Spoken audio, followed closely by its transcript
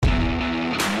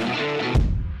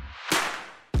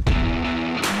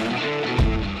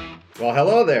Well,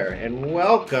 hello there, and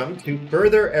welcome to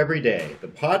Further Every Day, the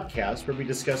podcast where we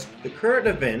discuss the current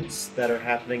events that are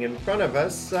happening in front of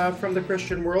us from the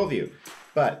Christian worldview.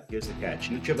 But here's the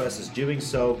catch. Each of us is doing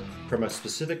so from a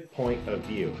specific point of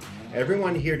view.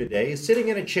 Everyone here today is sitting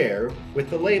in a chair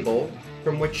with the label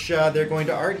from which they're going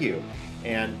to argue.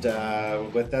 And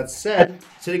with that said,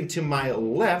 sitting to my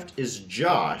left is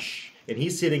Josh, and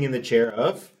he's sitting in the chair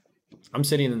of... I'm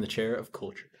sitting in the chair of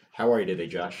culture. How are you today,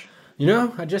 Josh? You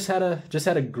know, I just had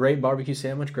a great barbecue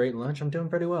sandwich, great lunch. I'm doing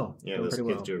pretty well. Yeah, those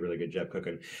kids do a really good job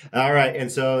cooking. All right, and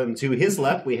to his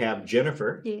left, we have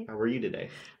Jennifer. Yeah. How are you today?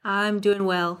 I'm doing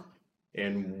well.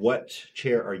 And what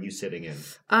chair are you sitting in?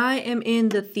 I am in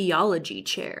the theology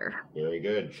chair. Very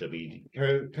good. She'll be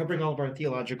covering all of our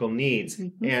theological needs.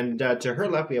 Mm-hmm. And to her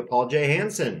left, we have Paul J.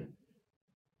 Hansen.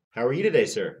 How are you today,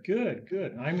 sir?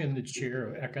 Good. I'm in the chair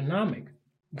of economic.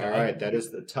 All right, that is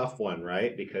the tough one,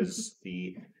 right? Because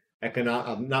the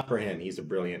not for him, he's a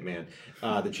brilliant man.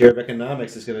 The chair of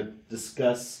economics is going to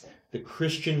discuss the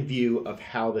Christian view of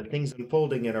how the things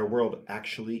unfolding in our world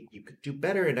actually, you could do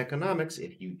better in economics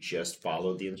if you just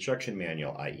followed the instruction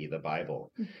manual, i.e. the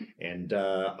Bible. And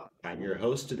I'm your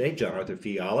host today, John Arthur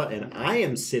Fiala, and I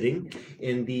am sitting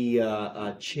in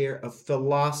the chair of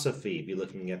philosophy, be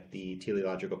looking at the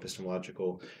teleological,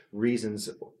 epistemological reasons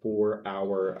for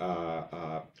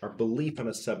our belief on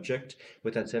a subject.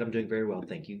 With that said, I'm doing very well.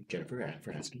 Thank you, Jennifer,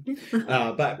 for asking.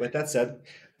 But with that said,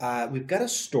 we've got a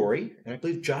story, and I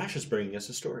believe Josh is bringing us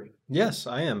a story. Yes,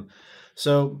 I am.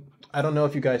 So I don't know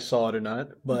if you guys saw it or not,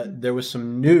 but there was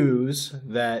some news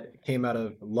that came out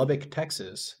of Lubbock,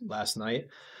 Texas last night.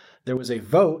 There was a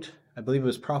vote, I believe it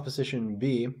was Proposition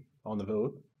B on the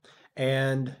vote,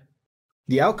 and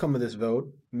the outcome of this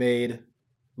vote made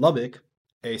Lubbock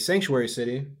a sanctuary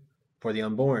city for the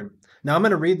unborn. Now I'm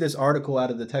going to read this article out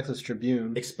of the Texas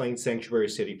Tribune. Explain sanctuary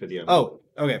city for the unborn.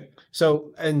 Oh, okay.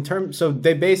 So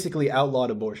they basically outlawed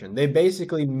abortion. They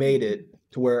basically made it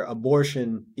to where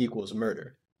abortion equals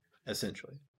murder,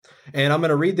 essentially. And I'm going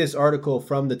to read this article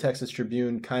from the Texas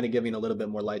Tribune, kind of giving a little bit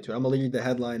more light to it. I'm going to read the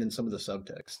headline and some of the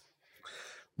subtext.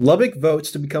 Lubbock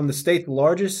votes to become the state's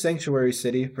largest sanctuary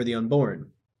city for the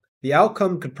unborn. The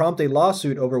outcome could prompt a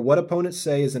lawsuit over what opponents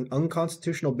say is an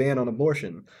unconstitutional ban on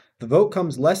abortion. The vote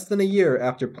comes less than a year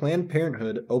after Planned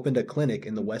Parenthood opened a clinic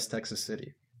in the West Texas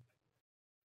city.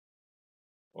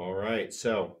 All right,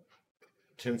 so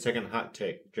 10-second hot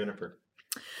take, Jennifer.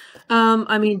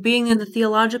 Being in the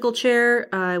theological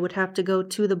chair, I would have to go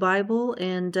to the Bible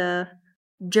and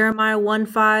Jeremiah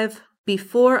 1:5.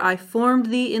 Before I formed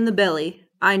thee in the belly,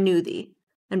 I knew thee.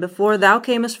 And before thou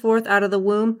camest forth out of the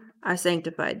womb, I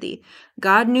sanctified thee.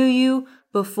 God knew you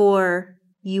before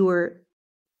you were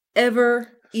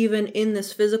ever even in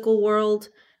this physical world.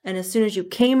 And as soon as you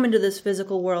came into this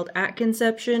physical world at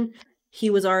conception, he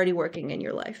was already working in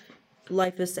your life.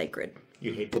 Life is sacred.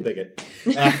 You hateful bigot.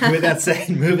 With that said,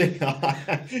 moving on.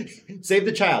 Save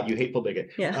the child, you hateful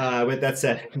bigot. Yeah. With that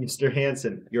said, Mr.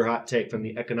 Hansen, your hot take from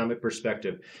the economic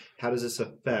perspective. How does this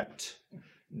affect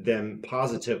them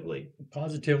positively?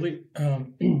 Positively,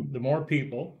 the more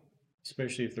people,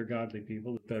 especially if they're godly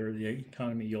people, the better the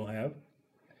economy you'll have.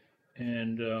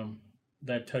 And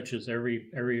that touches every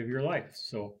area of your life.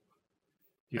 So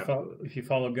if you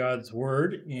follow God's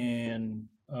word and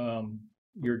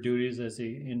your duties as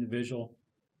an individual,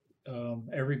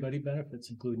 everybody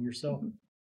benefits, including yourself.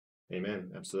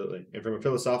 Amen. Absolutely. And from a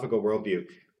philosophical worldview,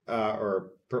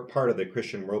 or part of the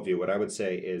Christian worldview, what I would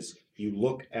say is you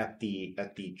look at the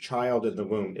child in the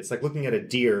womb. It's like looking at a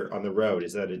deer on the road.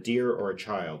 Is that a deer or a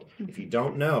child? If you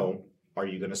don't know, are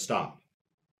you going to stop?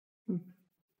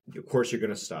 Of course you're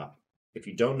going to stop. If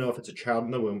you don't know if it's a child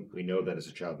in the womb, we know that it's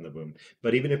a child in the womb.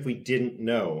 But even if we didn't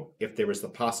know, if there was the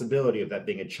possibility of that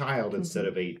being a child instead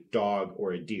of a dog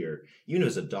or a deer, even if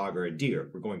it's a dog or a deer,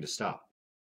 we're going to stop.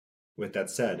 With that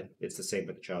said, it's the same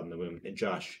with the child in the womb. And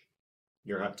Josh,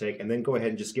 your hot take, and then go ahead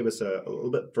and just give us a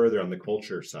little bit further on the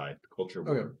culture side, the culture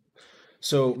war. Okay.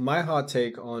 So my hot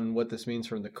take on what this means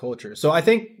from the culture. So I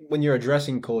think when you're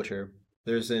addressing culture,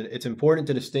 it's important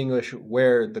to distinguish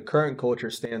where the current culture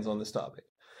stands on this topic.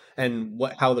 And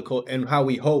how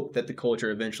we hope that the culture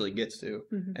eventually gets to,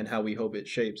 and how we hope it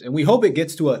shapes. And we hope it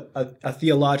gets to a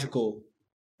theological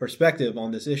perspective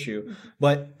on this issue.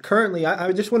 But currently,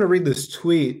 I just want to read this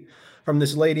tweet from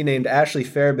this lady named Ashley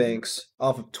Fairbanks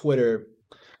off of Twitter.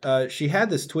 She had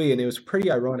this tweet, and it was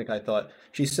pretty ironic, I thought.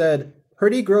 She said,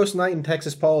 "Pretty gross night in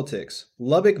Texas politics.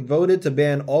 Lubbock voted to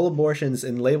ban all abortions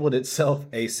and labeled itself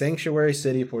a sanctuary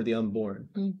city for the unborn."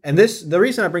 And the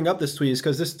reason I bring up this tweet is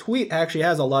because this tweet actually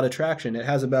has a lot of traction. It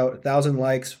has about 1,000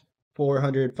 likes,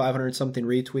 400, 500 something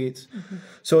retweets.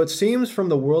 So it seems from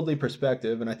the worldly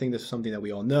perspective, and I think this is something that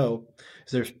we all know,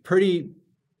 is there's pretty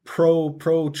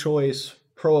pro-choice,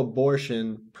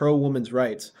 pro-abortion, pro-women's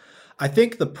rights. I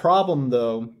think the problem,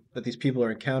 though, that these people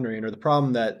are encountering, or the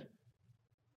problem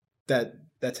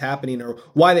that's happening, or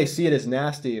why they see it as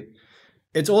nasty,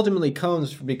 it ultimately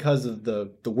comes because of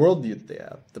the worldview that they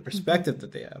have, the perspective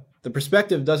that they have. The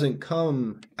perspective doesn't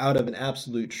come out of an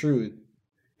absolute truth.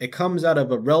 It comes out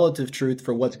of a relative truth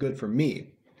for what's good for me.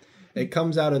 It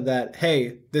comes out of that,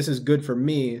 hey, this is good for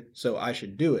me, so I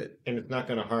should do it. And it's not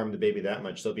going to harm the baby that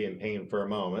much. They'll be in pain for a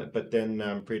moment, but then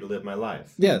I'm free to live my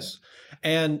life. Yes.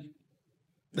 And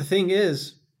the thing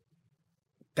is,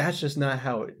 that's just not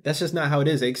how it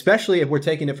is, especially if we're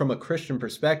taking it from a Christian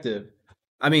perspective.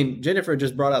 I mean, Jennifer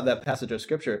just brought out that passage of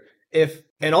scripture.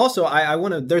 And also I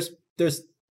want to, there's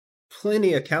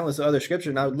plenty of countless other scripture,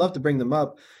 and I would love to bring them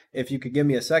up if you could give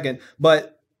me a second,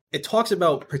 but it talks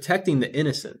about protecting the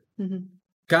innocent.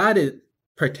 God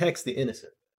protects the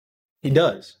innocent. He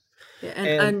does. Yeah,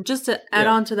 and just to add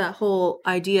on to that whole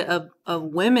idea of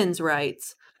women's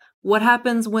rights, what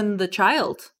happens when the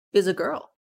child is a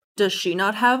girl? Does she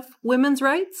not have women's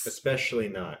rights? Especially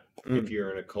not if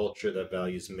you're in a culture that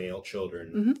values male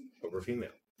children over female.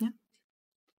 Yeah.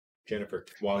 Jennifer,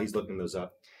 while he's looking those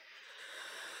up.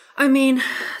 I mean,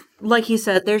 like he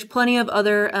said, there's plenty of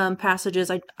other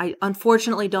passages. I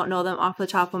unfortunately don't know them off the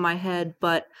top of my head,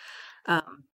 but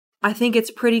I think it's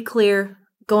pretty clear,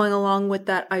 going along with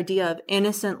that idea of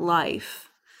innocent life,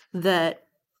 that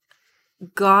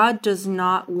God does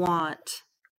not want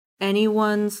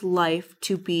anyone's life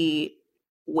to be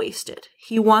wasted.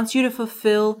 He wants you to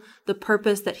fulfill the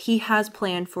purpose that he has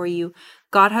planned for you.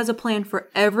 God has a plan for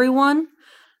everyone.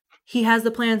 He has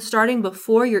the plan starting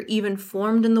before you're even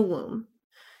formed in the womb.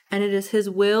 And it is his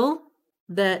will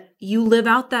that you live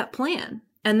out that plan.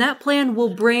 And that plan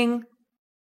will bring,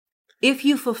 if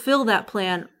you fulfill that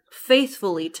plan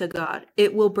faithfully to God,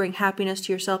 it will bring happiness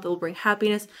to yourself. It will bring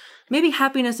happiness. Maybe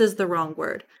happiness is the wrong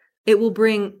word. It will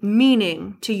bring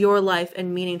meaning to your life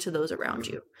and meaning to those around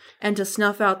you. And to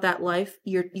snuff out that life,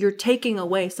 you're taking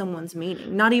away someone's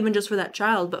meaning, not even just for that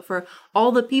child, but for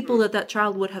all the people that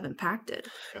child would have impacted.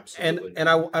 Absolutely. And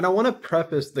I want to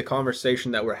preface the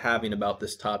conversation that we're having about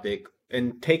this topic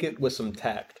and take it with some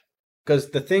tact, because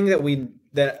the thing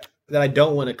that I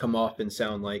don't want to come off and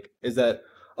sound like is that,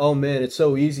 oh man, it's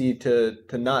so easy to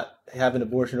not have an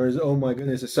abortion, or oh my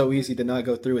goodness, it's so easy to not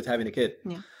go through with having a kid.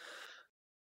 Yeah.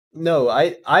 No,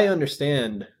 I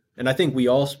understand, and I think we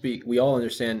all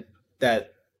understand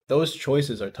that those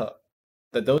choices are tough,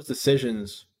 that those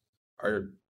decisions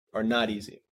are not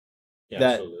easy. Yeah,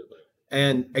 absolutely.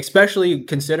 And especially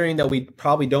considering that we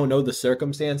probably don't know the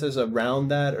circumstances around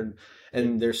that,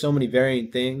 and there's so many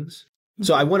varying things.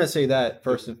 So I want to say that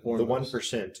first and foremost. The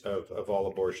 1% of all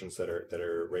abortions that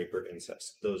are rape or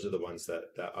incest, those are the ones that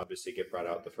obviously get brought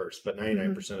out the first. But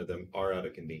 99% of them are out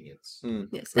of convenience.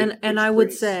 Yes, and I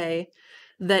would say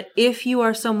that if you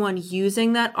are someone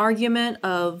using that argument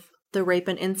of the rape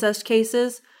and incest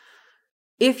cases,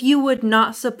 if you would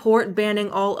not support banning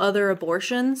all other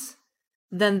abortions,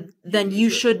 then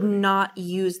you should not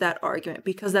use that argument,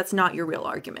 because that's not your real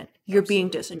argument. You're being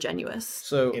disingenuous.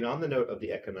 So, and on the note of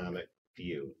the economic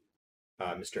view,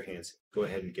 Mr. Hansen, go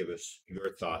ahead and give us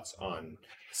your thoughts on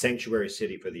sanctuary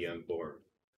city for the unborn.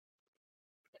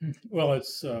 Well,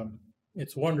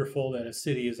 it's wonderful that a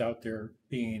city is out there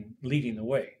leading the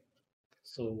way.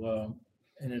 So,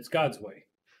 and it's God's way.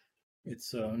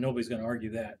 It's nobody's going to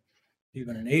argue that.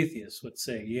 Even an atheist would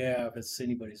say, yeah, if it's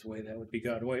anybody's way, that would be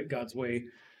God's way,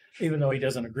 even though he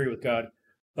doesn't agree with God.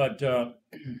 But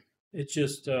it's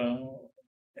just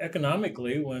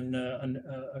economically, when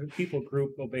a people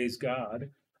group obeys God,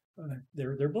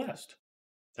 they're blessed.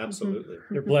 Absolutely.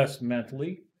 They're blessed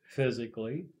mentally,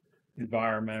 physically,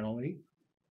 environmentally.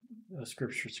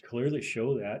 Scriptures clearly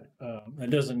show that. It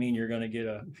doesn't mean you're going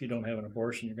to if you don't have an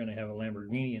abortion, you're going to have a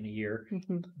Lamborghini in a year.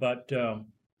 But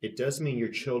it does mean your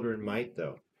children might,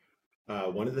 though.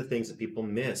 One of the things that people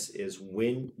miss is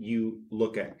when you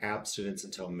look at abstinence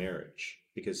until marriage,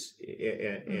 because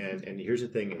and here's the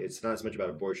thing: it's not as much about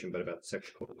abortion, but about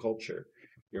sexual culture.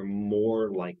 You're more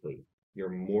likely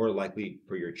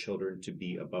for your children to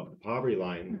be above the poverty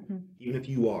line, even if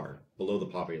you are below the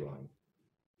poverty line,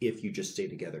 if you just stay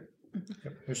together.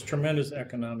 There's tremendous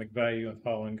economic value in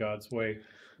following God's way.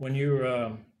 When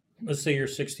you're, let's say you're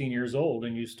 16 years old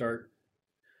and you start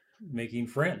making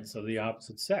friends of the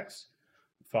opposite sex,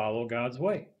 follow God's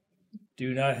way.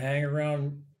 Do not hang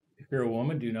around, if you're a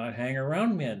woman, do not hang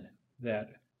around men that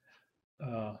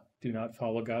do not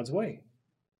follow God's way.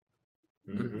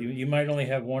 Mhm. You might only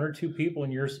have one or two people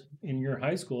in your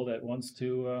high school that wants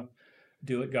to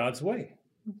do it God's way.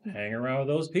 Hang around with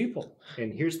those people.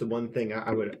 And here's the one thing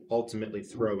I would ultimately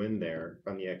throw in there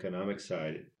on the economic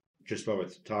side, just while we're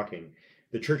talking.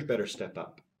 The church better step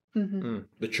up.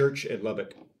 The church at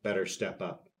Lubbock better step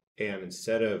up. And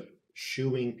instead of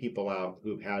shooing people out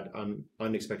who've had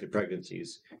unexpected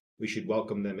pregnancies, we should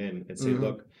welcome them in and say,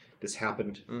 look, this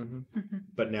happened,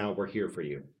 but now we're here for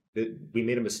you. We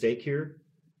made a mistake here,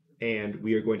 and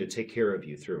we are going to take care of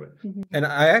you through it. And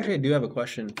I actually do have a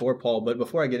question for Paul, but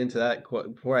before I get into that,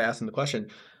 before I ask him the question,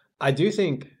 I do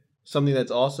think something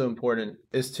that's also important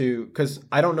is because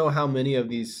I don't know how many of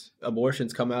these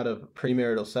abortions come out of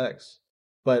premarital sex,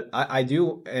 but I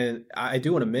do, and I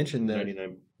do want to mention that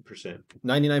 99%.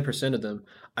 99% of them.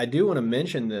 I do want to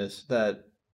mention this, that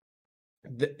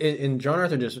and John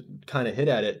Arthur just kind of hit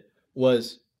at it,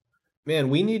 was, man,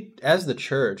 we need, as the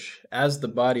church, as the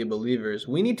body of believers,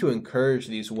 we need to encourage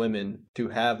these women to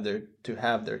have their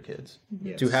kids,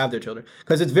 Yes. to have their children,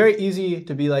 because it's very easy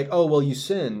to be like, oh, well, you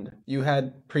sinned, you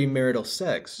had premarital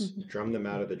sex, Drum them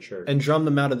out of the church. and drum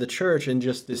them out of the church and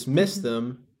just dismiss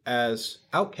them as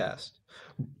outcasts.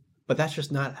 But that's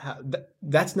just not how.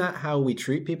 That's not how we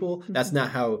treat people. That's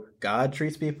not how God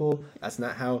treats people. That's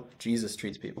not how Jesus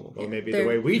treats people. Well, maybe There- the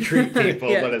way we treat people,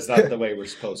 Yeah. but it's not the way we're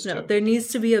supposed No, to. there needs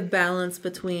to be a balance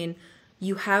between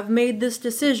you have made this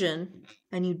decision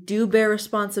and you do bear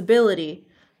responsibility,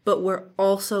 but we're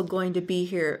also going to be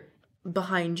here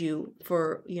behind you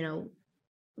for,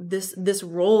 this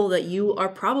role that you are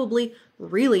probably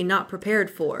really not prepared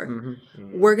for.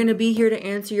 We're going to be here to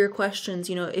answer your questions.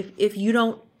 If you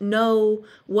don't know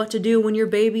what to do when your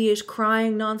baby is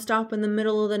crying nonstop in the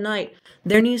middle of the night,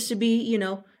 there needs to be,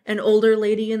 an older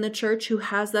lady in the church who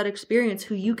has that experience,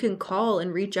 who you can call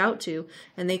and reach out to,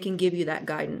 and they can give you that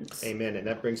guidance. Amen. And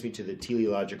that brings me to the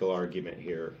teleological argument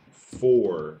here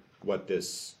for what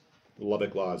this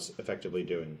Lubbock law is effectively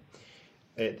doing.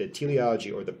 The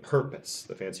teleology, or the purpose,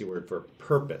 the fancy word for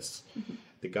purpose,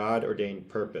 the God ordained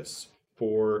purpose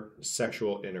for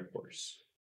sexual intercourse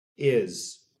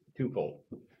is twofold.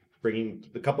 Bringing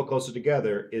the couple closer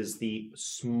together is the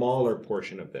smaller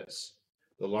portion of this.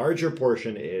 The larger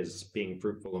portion is being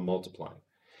fruitful and multiplying.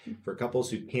 For couples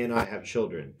who cannot have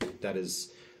children, that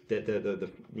is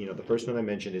the first one I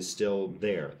mentioned is still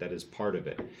there. That is part of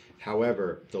it.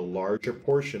 However, the larger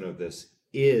portion of this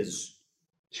is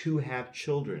to have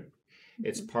children.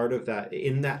 It's part of that.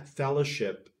 In that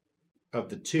fellowship of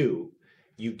the two,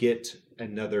 you get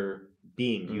another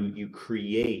being. You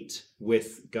create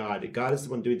with God. God is the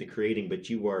one doing the creating, but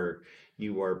you are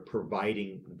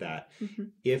providing that.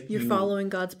 If You're following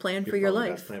God's plan for you're your following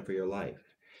life. God's plan for your life.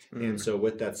 And so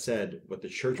with that said, what the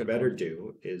church better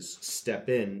do is step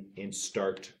in and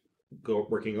start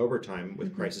working overtime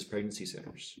with crisis pregnancy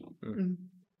centers.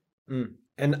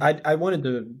 And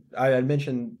I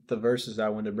mentioned the verses I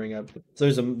wanted to bring up.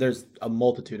 So there's a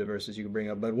multitude of verses you can bring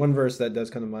up, but one verse that does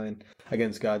come to mind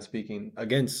against God speaking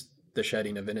against the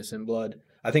shedding of innocent blood.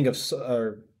 I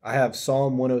have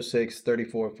Psalm 106,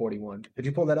 34, 41. Could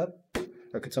you pull that up?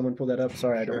 Or could someone pull that up?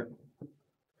 Sorry, I don't.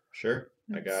 Sure.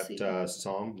 I Let's got see.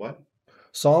 Psalm what?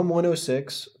 Psalm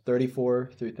 106,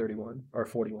 34 through 31, or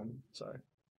 41. Sorry.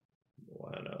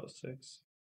 106,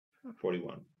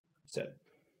 41. Said.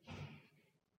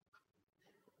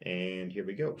 And here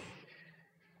we go.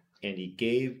 And he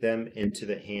gave them into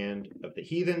the hand of the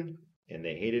heathen, and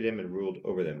they hated him and ruled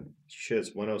over them.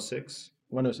 Shiz, 106,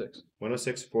 106,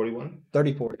 106, 41,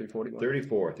 34 through 41.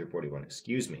 34 through 41.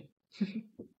 Excuse me.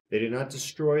 They did not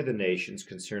destroy the nations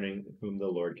concerning whom the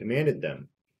Lord commanded them,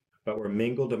 but were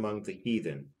mingled among the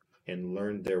heathen, and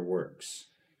learned their works.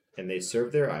 And they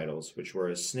served their idols, which were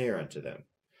a snare unto them.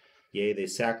 Yea, they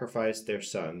sacrificed their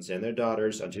sons and their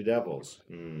daughters unto devils,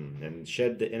 and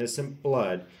shed the innocent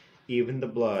blood, even the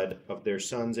blood of their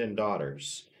sons and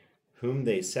daughters, whom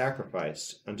they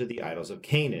sacrificed unto the idols of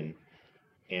Canaan,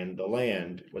 and the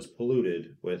land was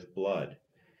polluted with blood.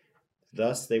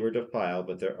 Thus they were defiled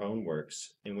with their own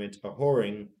works, and went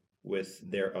a-whoring with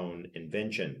their own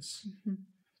inventions.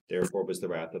 Therefore was the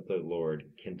wrath of the Lord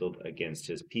kindled against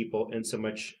his people,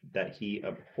 insomuch that he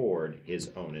abhorred his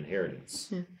own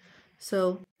inheritance.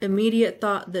 So, immediate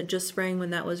thought that just sprang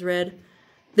when that was read.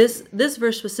 This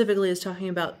verse specifically is talking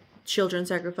about children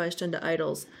sacrificed unto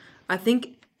idols. I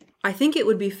think it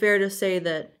would be fair to say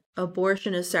that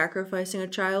abortion is sacrificing a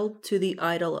child to the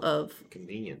idol of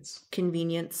Convenience.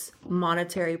 convenience,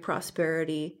 monetary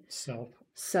prosperity, Self.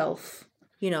 self.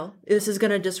 this is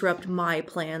going to disrupt my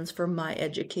plans for my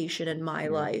education and my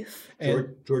life.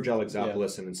 George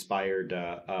Alexopoulos, an inspired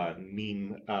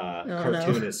meme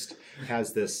cartoonist,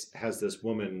 has this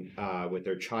woman with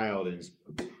their child and is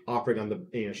offering on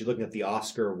the she's looking at the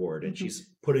Oscar award and she's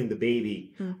putting the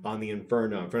baby on the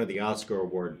inferno in front of the Oscar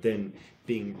award, then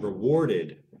being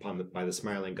rewarded by the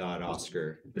smiling God.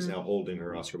 Oscar is now holding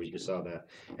her Oscar. We just saw that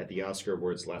at the Oscar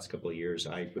awards the last couple of years.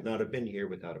 I would not have been here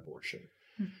without abortion.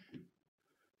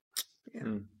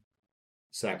 Yeah.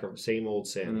 Same old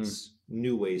sins,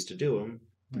 new ways to do them,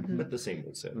 but the same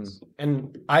old sins.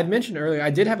 And I mentioned earlier,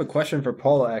 I did have a question for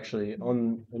Paula actually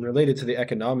on related to the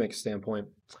economic standpoint.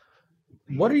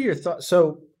 What are your thoughts?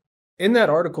 So, in that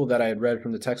article that I had read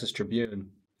from the Texas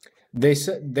Tribune, they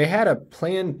said they had a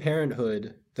Planned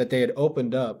Parenthood that they had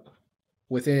opened up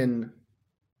within,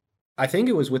 I think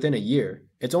it was within a year.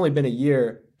 It's only been a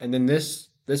year, and then this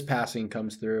passing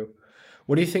comes through.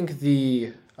 What do you think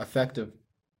the effect of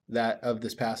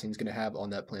this passing is going to have on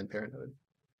that Planned Parenthood?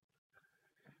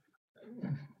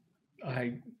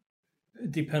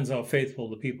 It depends how faithful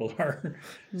the people are.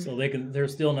 So they're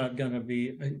still not going to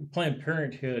be Planned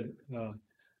Parenthood.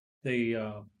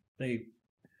 They're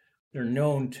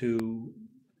known to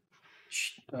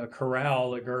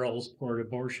corral the girls for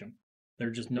abortion.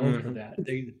 They're just known for that.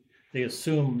 They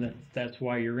assume that that's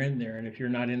why you're in there, and if you're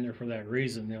not in there for that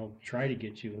reason, they'll try to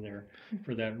get you in there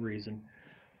for that reason.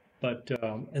 But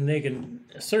and they can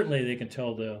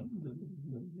tell the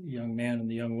young man and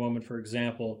the young woman, for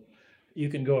example, you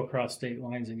can go across state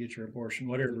lines and get your abortion,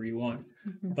 whatever you want.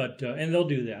 But and they'll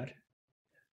do that.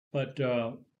 But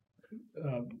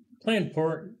Planned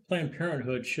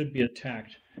Parenthood should be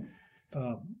attacked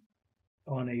on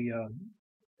a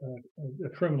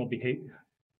criminal behavior.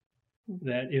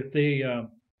 That if they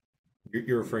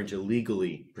you're referring to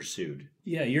legally pursued.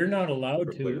 Yeah, you're not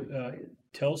allowed to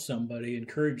tell somebody,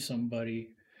 encourage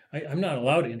somebody. I'm not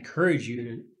allowed to encourage you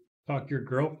to talk your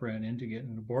girlfriend into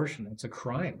getting an abortion. That's a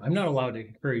crime. I'm not allowed to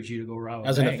encourage you to go rob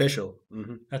as an official.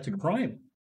 That's a crime.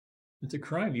 It's a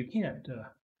crime. You can't.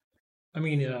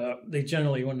 They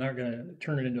generally are not going to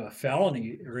turn it into a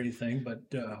felony or anything, but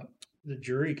the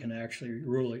jury can actually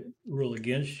rule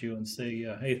against you and say,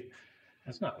 "Hey,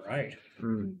 that's not right."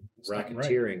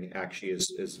 Racketeering actually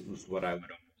is what I would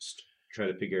almost try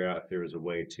to figure out if there was a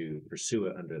way to pursue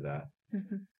it under that.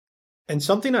 And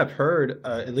something I've heard,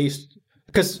 at least,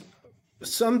 because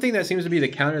something that seems to be the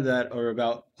counter to that, or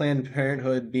about Planned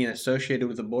Parenthood being associated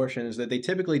with abortion, is that they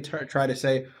typically try to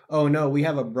say, "Oh no, we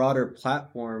have a broader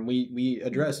platform. We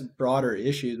address broader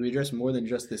issues. We address more than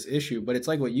just this issue." But it's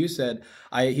like what you said.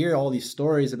 I hear all these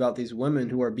stories about these women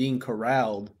who are being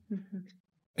corralled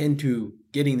into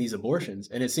getting these abortions,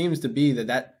 and it seems to be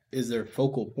that is their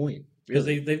focal point. Because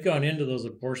they've gone into those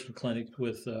abortion clinics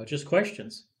with just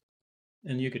questions,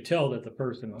 and you could tell that the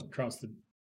person across the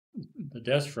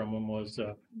desk from them was,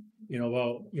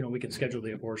 we can schedule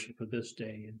the abortion for this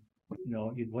day, and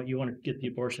you want to get the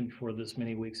abortion before this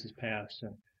many weeks has passed,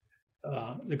 and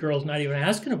the girl's not even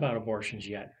asking about abortions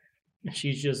yet.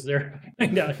 She's just there to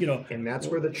find out, And that's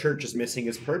where the church is missing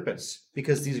its purpose,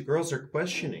 because these girls are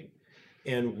questioning.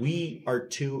 And we are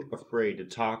too afraid to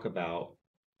talk about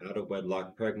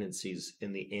out-of-wedlock pregnancies,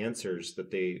 and the answers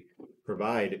that they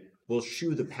provide will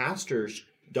shoo the pastor's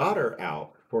daughter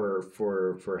out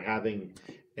for having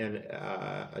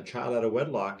a child out of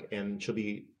wedlock, and she'll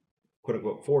be quote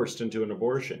unquote forced into an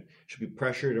abortion. She'll be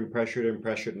pressured and pressured and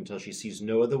pressured until she sees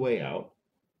no other way out,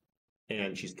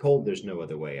 and she's told there's no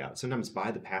other way out, sometimes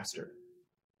by the pastor.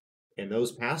 And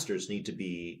those pastors need to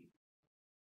be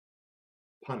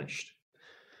punished.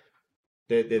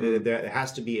 There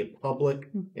has to be a public,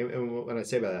 and when I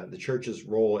say about that, the church's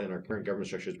role in our current government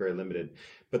structure is very limited,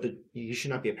 but you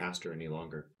should not be a pastor any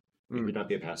longer. You should not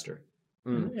be a pastor.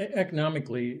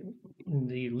 Economically,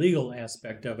 the legal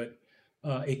aspect of it,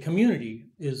 a community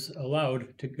is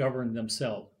allowed to govern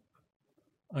themselves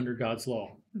under God's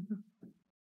law.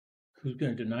 Who's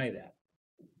going to deny that?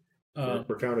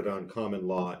 We're founded on common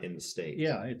law in the state.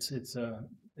 Yeah,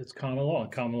 it's common law.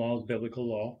 Common law is biblical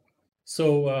law.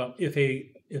 So if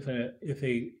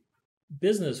a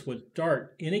business would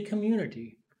start in a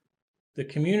community, the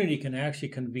community can actually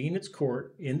convene its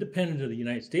court independent of the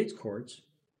United States courts,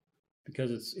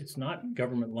 because it's not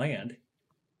government land,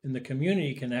 and the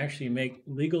community can actually make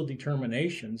legal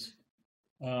determinations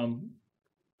of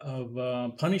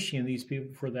punishing these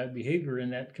people for that behavior in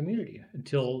that community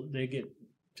until they get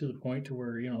to the point to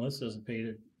where this doesn't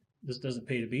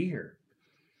pay to be here.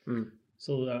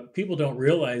 So people don't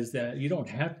realize that you don't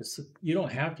have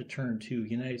to turn to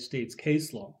United States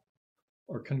case law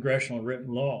or congressional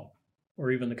written law or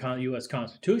even the U.S.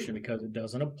 Constitution, because it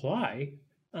doesn't apply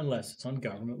unless it's on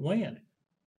government land.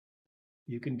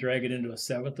 You can drag it into a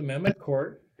Seventh Amendment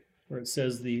court where it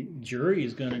says the jury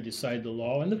is going to decide the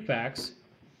law and the facts.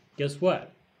 Guess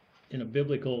what? In a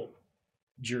biblical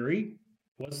jury,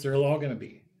 what's their law going to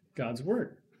be? God's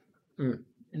word. Mm.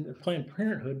 And the Planned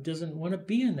Parenthood doesn't want to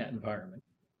be in that environment.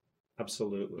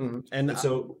 Absolutely. Mhm. And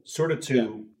so, sort of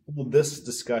to this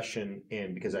discussion,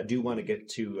 and because I do want to get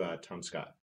to Tom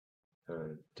Scott,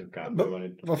 or to God,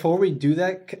 But before we do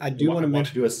that, I do want to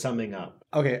mention. do a summing up.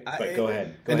 Okay, But go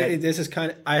ahead. This is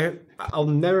kind of I'll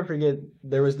never forget.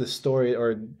 There was this story,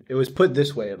 or it was put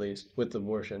this way, at least with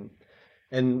abortion,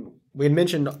 and we had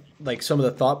mentioned like some of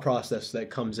the thought process that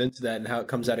comes into that and how it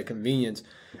comes out of convenience.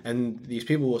 And these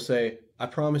people will say, "I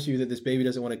promise you that this baby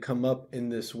doesn't want to come up in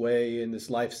this way, in this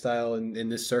lifestyle, and in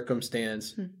this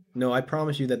circumstance. No, I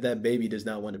promise you that that baby does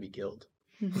not want to be killed."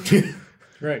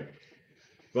 Right.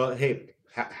 Well, hey,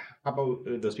 how about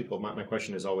those people? My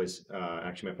question is always,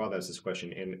 actually, my father has this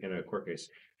question in a court case.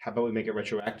 How about we make it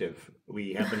retroactive?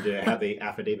 We happen to have a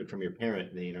affidavit from your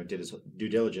parent that, did his due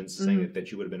diligence saying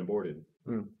that you would have been aborted.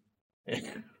 How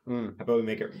about we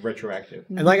make it retroactive?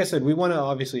 And like I said, we want to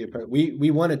obviously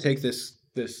we want to take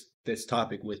this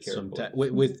topic with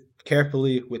with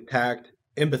carefully, with tact,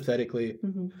 empathetically,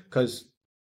 because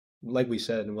like we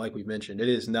said and like we mentioned,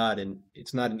 it's not an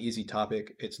easy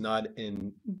topic. It's not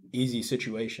an easy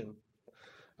situation,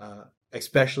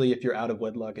 especially if you're out of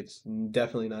wedlock. It's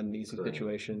definitely not an easy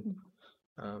situation.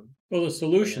 Well, the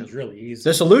solution's really easy.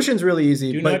 The solution's really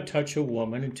easy. Do not touch a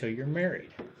woman until you're married.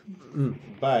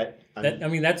 But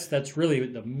that's really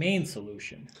the main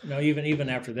solution. Even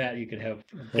after that, you could have.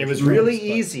 It was really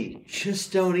easy.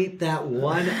 Just don't eat that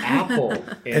one apple.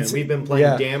 And we've been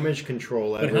playing damage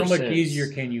control ever since. But how much easier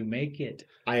can you make it?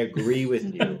 I agree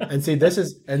with you. And see,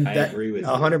 I agree with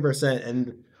 100%.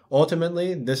 And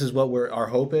ultimately, this is what our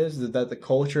hope is that the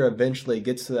culture eventually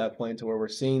gets to that point to where we're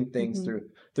seeing things through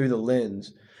the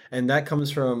lens, and that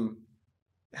comes from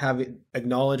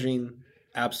acknowledging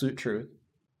absolute truth.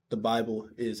 The Bible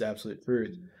is absolute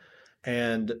truth,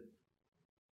 and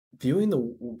viewing the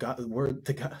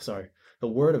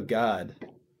word of God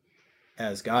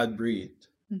as God breathed,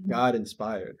 God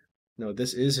inspired. No,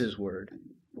 this is His word.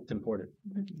 It's important.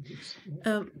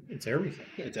 It's everything.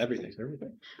 It's everything. It's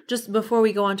everything. Just before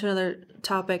we go on to another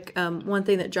topic, one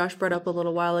thing that Josh brought up a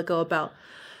little while ago about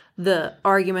the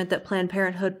argument that Planned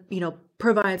Parenthood,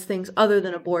 provides things other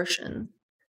than abortion.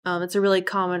 It's a really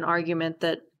common argument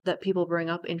that people bring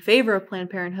up in favor of Planned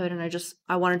Parenthood, and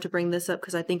I wanted to bring this up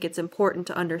because I think it's important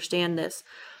to understand this.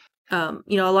 A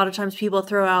lot of times people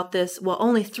throw out this, well,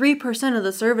 only 3% of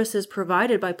the services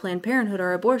provided by Planned Parenthood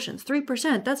are abortions.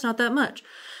 3%, that's not that much.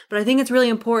 But I think it's really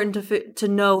important to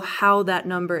know how that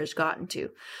number is gotten to.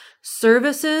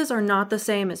 Services are not the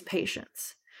same as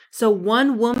patients. So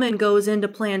one woman goes into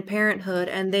Planned Parenthood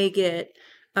and they get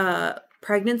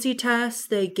pregnancy tests,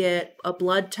 they get a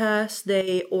blood test,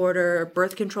 they order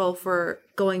birth control for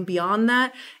going beyond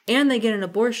that, and they get an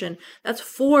abortion. That's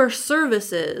 4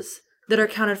 services that are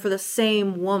counted for the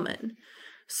same woman.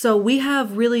 So we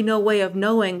have really no way of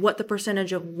knowing what the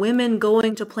percentage of women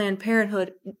going to Planned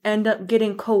Parenthood end up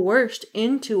getting coerced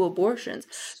into abortions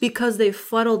because they've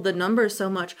fuddled the numbers so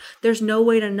much. There's no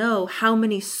way to know how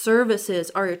many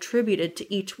services are attributed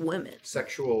to each woman.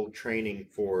 Sexual training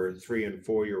for 3 and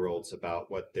 4-year-olds about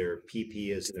what their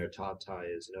PP is and their tata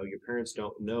is. No, your parents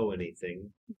don't know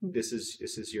anything. This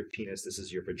is your penis. This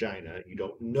is your vagina. You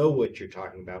don't know what you're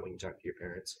talking about when you talk to your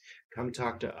parents. Come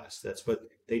talk to us. That's what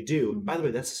they do. By the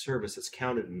way, that's a service that's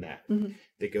counted in that.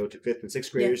 They go to 5th and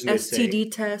 6th graders and they say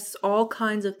STD tests, all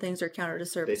kinds of things are counted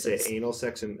as services. They say anal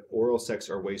sex and oral sex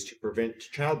are ways to prevent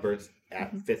childbirth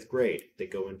at 5th grade. They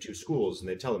go into schools and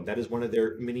they tell them that is one of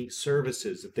their many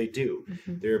services that they do.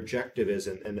 Their objective is,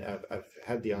 and I've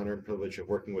had the honor and privilege of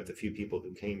working with a few people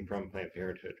who came from Planned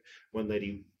Parenthood. One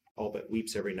lady all but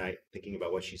weeps every night thinking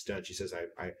about what she's done. She says,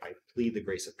 I plead the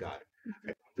grace of God.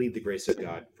 I plead the grace of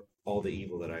God for all the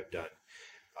evil that I've done.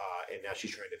 And now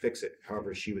she's trying to fix it.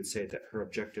 However, she would say that her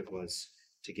objective was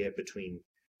to get between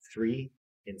 3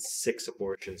 and 6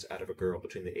 abortions out of a girl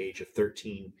between the age of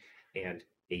 13 and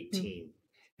 18.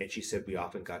 And she said we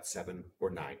often got 7 or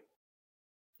 9.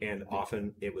 And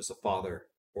often it was a father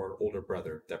or an older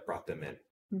brother that brought them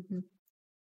in.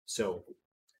 So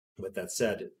with that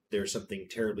said, there's something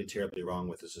terribly, terribly wrong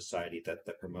with a society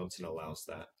that promotes and allows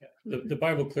that. The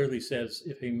Bible clearly says,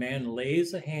 if a man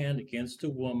lays a hand against a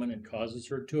woman and causes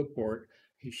her to abort,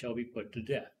 he shall be put to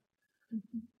death.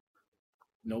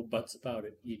 No buts about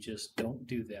it. You just don't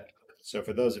do that. So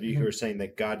for those of you who are saying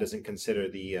that God doesn't consider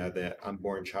the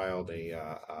unborn child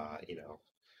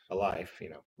a a life, you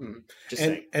know. Mm. Just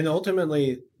And saying. and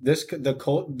ultimately,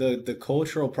 the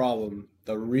cultural problem,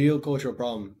 the real cultural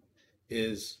problem,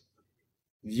 is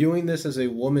viewing this as a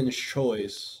woman's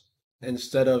choice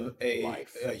instead of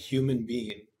Life. a human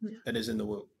being Yeah. that is in the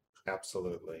womb.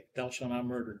 Absolutely. Thou shalt not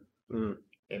murder. Mm.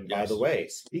 And by Yes. the way,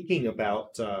 speaking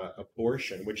about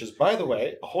abortion, which is, by the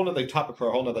way, a whole other topic for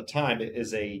a whole other time, it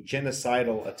is a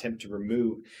genocidal attempt to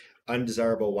remove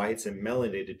undesirable whites and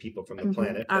melanated people from the Mhm.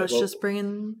 planet. I was Well, just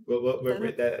bringing.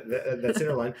 that's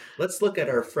interline. Let's look at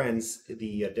our friends,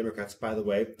 the Democrats, by the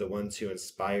way, the ones who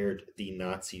inspired the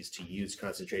Nazis to use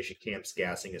concentration camps,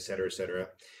 gassing, etc., etc.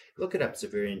 Look it up. It's a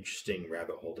very interesting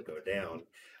rabbit hole to go down.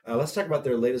 Let's talk about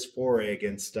their latest foray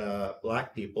against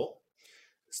black people.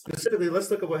 Specifically,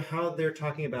 let's look at how they're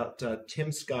talking about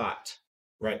Tim Scott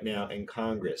right now in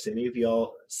Congress. Any of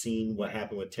y'all seen what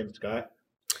happened with Tim Scott?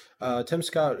 Tim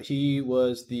Scott, he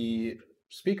was the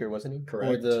speaker, wasn't he?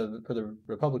 Correct. For the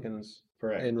Republicans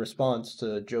Correct. in response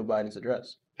to Joe Biden's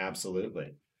address.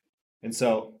 Absolutely. And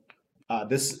so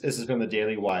this is from the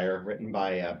Daily Wire, written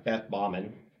by Beth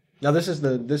Bauman. Now this is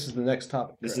the next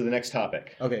topic. This is correct? the next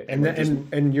topic. Okay, and and we're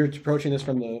just- and you're approaching this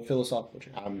from the philosophical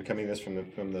chair. I'm coming this from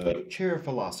the chair of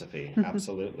philosophy.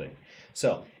 Absolutely.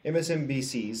 So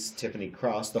MSNBC's Tiffany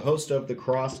Cross, the host of the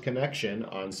Cross Connection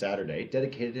on Saturday,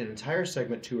 dedicated an entire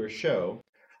segment to her show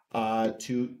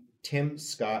to Tim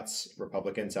Scott's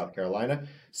Republican South Carolina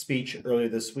speech earlier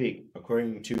this week.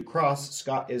 According to Cross,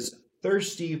 Scott is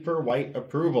thirsty for white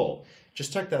approval.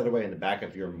 Just tuck that away in the back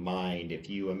of your mind if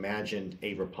you imagined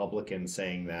a Republican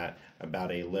saying that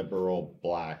about a liberal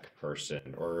black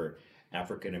person or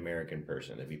African American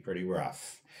person. It'd be pretty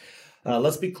rough.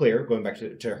 Let's be clear, going back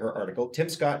to her article, Tim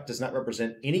Scott does not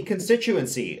represent any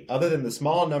constituency other than the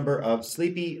small number of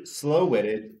sleepy,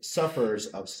 slow-witted sufferers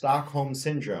of Stockholm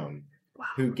Syndrome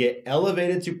who get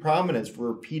elevated to prominence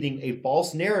for repeating a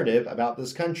false narrative about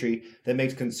this country that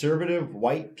makes conservative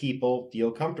white people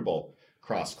feel comfortable,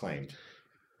 Cross claimed.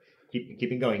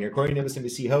 Keeping going here. According to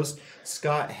MSNBC host,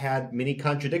 Scott had many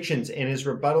contradictions in his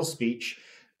rebuttal speech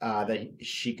that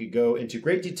she could go into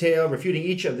great detail, refuting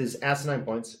each of his asinine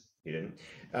points. He didn't.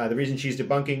 The reason she's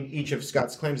debunking each of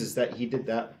Scott's claims is that he did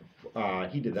that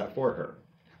for her.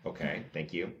 Okay,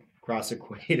 thank you. Cross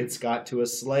equated Scott to a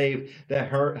slave that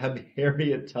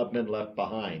Harriet Tubman left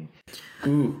behind.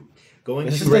 Ooh. Going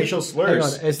This to is racial Hang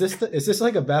slurs. on, is this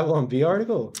like a Babylon Bee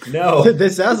article? No.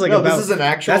 This sounds like No, a this is an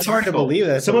actual That's hard to article. believe.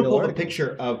 That's Someone a real pull up a article.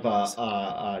 picture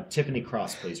of Tiffany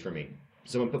Cross, please, for me.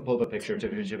 Someone pull up a picture of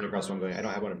Tiffany Cross. One going. I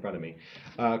don't have one in front of me.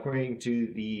 According to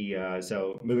the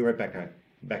so moving right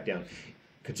back down.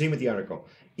 Continue with the article.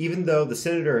 Even though the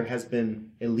senator has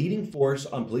been a leading force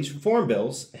on police reform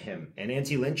bills, and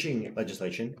anti-lynching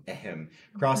legislation,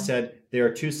 Cross said there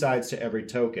are two sides to every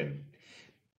token.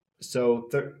 So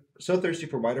thirsty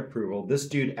for white approval, this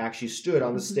dude actually stood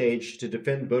on the stage to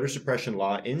defend voter suppression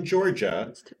law in Georgia.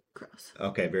 That's too gross.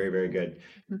 Okay, very, very good.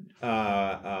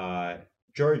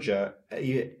 Georgia,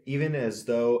 even as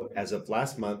though, as of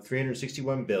last month,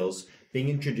 361 bills being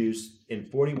introduced in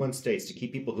 41 states to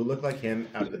keep people who look like him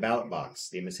out of the ballot box,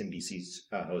 the MSNBC's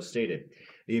host stated.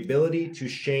 The ability to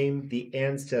shame the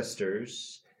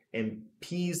ancestors and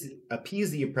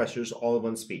appease the oppressors all in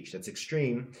one speech. That's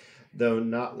extreme, though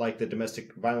not like the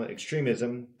domestic violent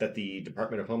extremism that the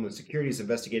Department of Homeland Security is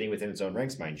investigating within its own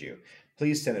ranks, mind you.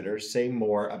 Please, Senator, say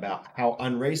more about how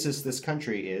unracist this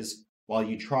country is while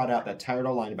you trot out that tired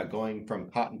old line about going from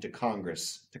cotton to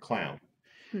Congress to clown.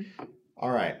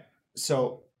 All right.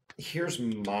 So here's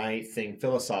my thing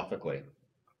philosophically.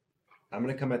 I'm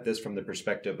going to come at this from the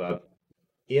perspective of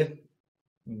if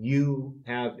you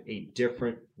have a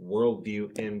different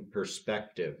worldview and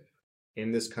perspective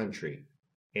in this country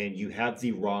and you have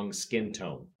the wrong skin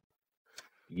tone,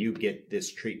 you get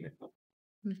this treatment.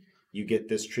 You get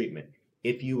this treatment.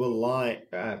 If you align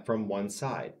from one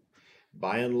side,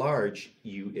 by and large,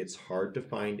 it's hard to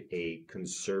find a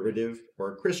conservative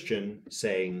or a Christian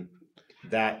saying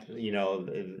that,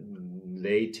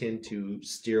 they tend to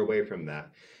steer away from that.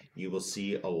 You will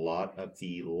see a lot of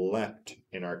the left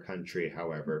in our country,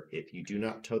 however, if you do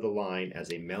not toe the line as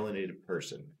a melanated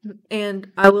person.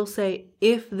 And I will say,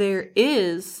 if there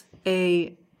is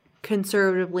a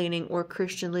conservative leaning or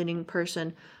Christian leaning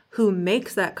person who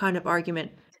makes that kind of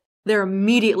argument, they're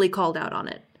immediately called out on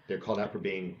it. They're called out for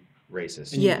being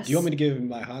racist. And Yes. Do you want me to give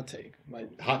my hot take? My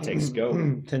Hot takes, go.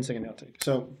 10-second hot take.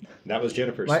 So, That was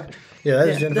Jennifer's. that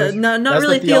is Jennifer's. Not That's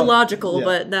really the theological, yeah.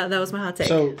 but that was my hot take.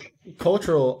 So,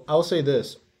 cultural, I'll say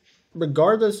this.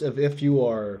 Regardless of if you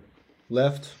are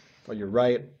left or you're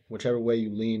right, whichever way you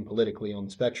lean politically on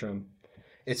the spectrum,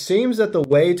 it seems that the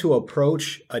way to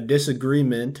approach a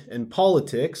disagreement in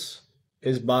politics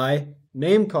is by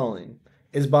name calling,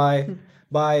 is by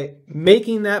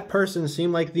making that person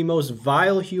seem like the most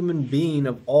vile human being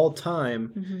of all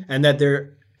time, and that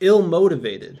they're ill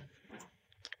motivated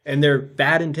and they're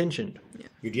bad intentioned.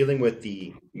 You're dealing with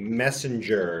the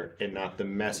messenger and not the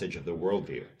message of the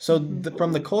worldview. So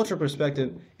from the cultural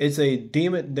perspective, it's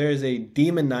there is a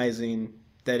demonizing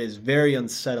that is very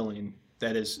unsettling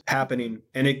that is happening,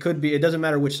 and it doesn't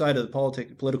matter which side of the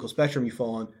political spectrum you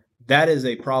fall on. That is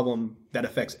a problem that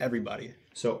affects everybody.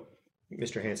 So,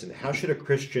 Mr. Hansen, how should a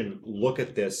Christian look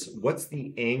at this? What's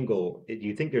the angle? Do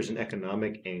you think there's an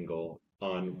economic angle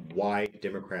on why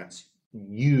Democrats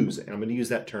use, and I'm going to use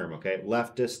that term, okay?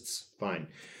 Leftists, fine,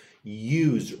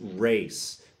 use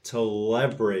race to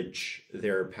leverage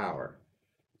their power?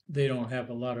 They don't have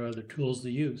a lot of other tools to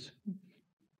use.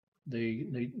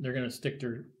 They're going to stick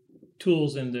their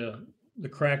tools in the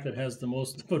crack that has the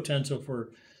most potential for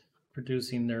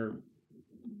taking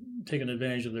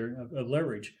advantage of their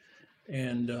leverage,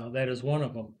 and that is one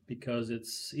of them, because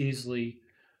it's easily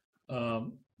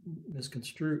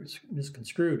misconstrued.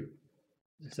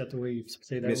 Is that the way you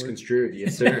say that? Misconstrued,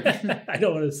 yes, sir. I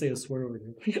don't want to say a swear word.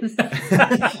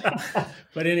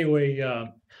 But anyway,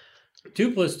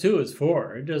 2 + 2 is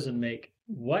 4. It doesn't make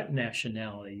what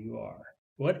nationality you are,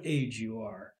 what age you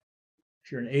are.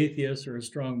 If you're an atheist or a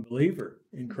strong believer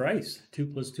in Christ, 2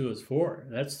 + 2 is 4.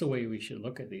 That's the way we should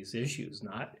look at these issues,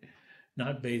 not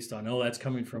based on, that's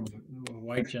coming from a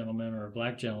white gentleman or a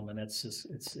black gentleman. That's just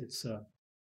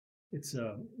it's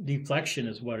a deflection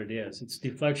is what it is. It's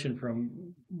deflection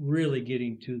from really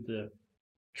getting to the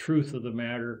truth of the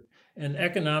matter. And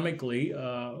economically,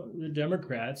 the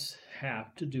Democrats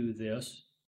have to do this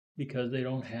because they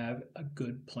don't have a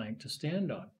good plank to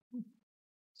stand on.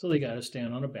 So they got to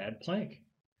stand on a bad plank.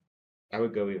 I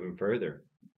would go even further.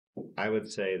 I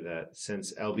would say that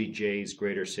since LBJ's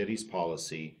Greater Cities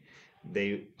policy,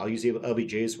 I'll use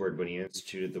LBJ's word when he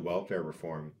instituted the welfare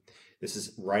reform. This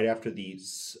is right after the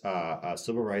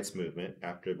civil rights movement,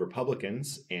 after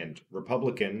Republicans and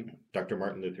Republican Dr.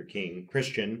 Martin Luther King,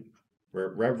 Christian,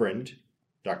 Reverend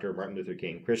Dr. Martin Luther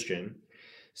King, Christian,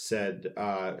 said,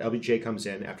 LBJ comes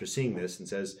in after seeing this and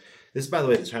says, this is, by the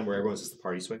way, the time where everyone says the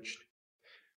party switched.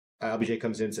 LBJ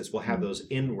comes in and says, we'll have those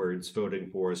N-words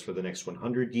voting for us for the next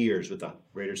 100 years with the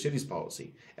Greater Cities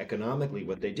policy. Economically,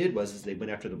 what they did was they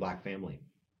went after the black family.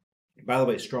 By the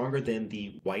way, stronger than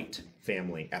the white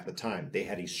family at the time. They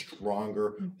had a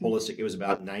stronger holistic. It was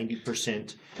about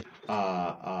 90%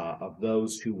 of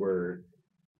those who were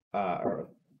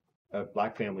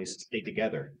black families stayed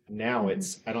together. Now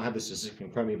it's, I don't have the statistic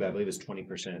in front of me, but I believe it's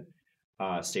 20%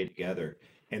 stayed together.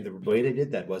 And the way they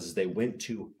did that was they went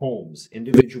to homes,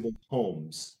 individual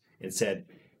homes, and said,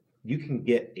 you can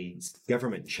get a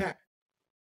government check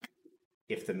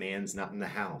if the man's not in the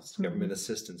house, government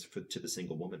assistance to the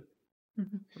single woman.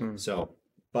 So,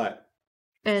 but.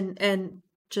 And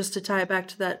just to tie it back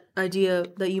to that idea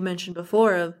that you mentioned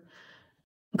before of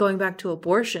going back to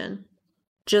abortion,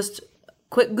 just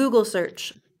quick Google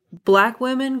search. Black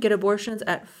women get abortions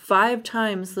at 5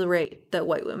 times the rate that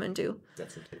white women do.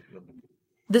 That's intentional.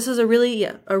 This is a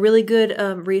really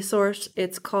good resource.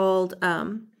 It's called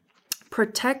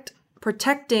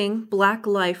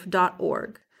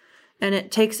protectingblacklife.org. And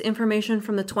it takes information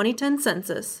from the 2010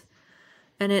 census.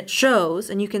 And it shows,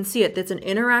 and you can see it, it's an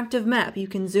interactive map. You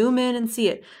can zoom in and see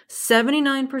it.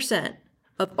 79%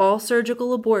 of all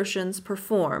surgical abortions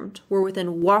performed were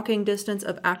within walking distance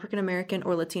of African American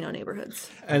or Latino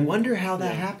neighborhoods. And wonder how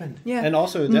that happened. Yeah. And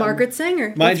also Margaret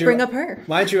Sanger. Let's bring up her.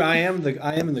 Mind you, I am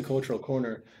in the cultural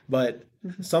corner, but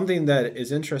something that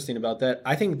is interesting about that,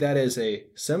 I think that is a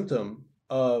symptom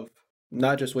of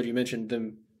not just what you mentioned,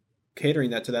 them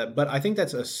catering that to that, but I think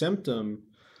that's a symptom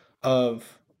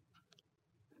of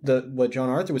what John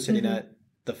Arthur was hitting at,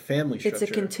 the family structure.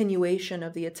 It's a continuation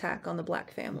of the attack on the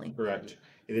black family. Correct.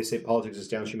 If they say politics is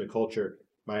downstream of culture,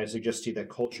 I suggest to you that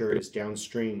culture is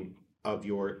downstream of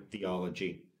your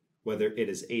theology. Whether it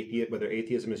is whether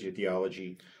atheism is your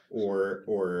theology, or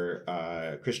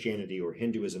Christianity, or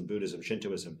Hinduism, Buddhism,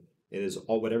 Shintoism, it is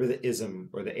all, whatever the ism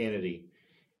or the entity,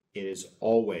 it is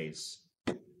always,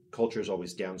 culture is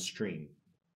always downstream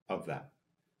of that.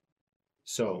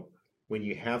 So when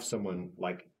you have someone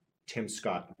like Tim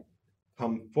Scott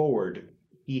come forward,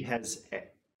 he has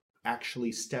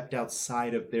actually stepped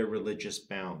outside of their religious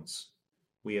bounds.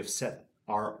 We have set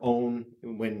our own,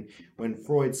 when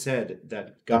Freud said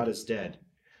that God is dead,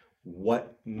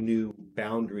 what new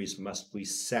boundaries must we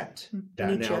set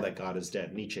now that God is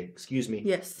dead? Nietzsche, excuse me.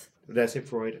 Yes. Did I say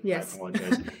Freud? Yes. I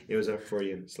apologize. It was a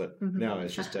Freudian slip. No,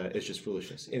 it's just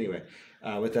foolishness. Anyway,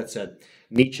 with that said,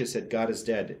 Nietzsche said God is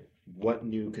dead. what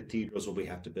new cathedrals will we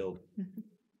have to build? Mhm.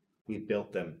 We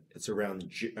built them. It's around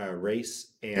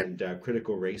race and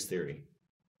critical race theory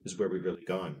is where we've really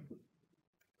gone.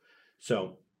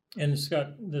 So, And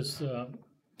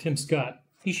Tim Scott,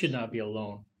 he should not be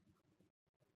alone.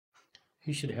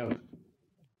 He should have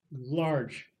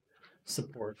large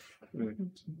support.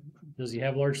 Does he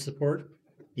have large support?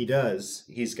 he does.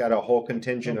 He's got a whole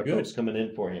contingent Oh, of good. folks coming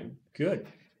in for him. Good.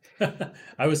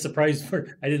 I was surprised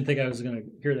I didn't think I was going to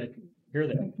hear that,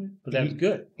 but that's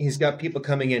good. He's got people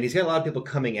coming in. He's got a lot of people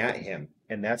coming at him,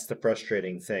 and that's the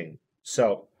frustrating thing.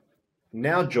 So,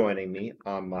 now joining me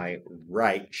on my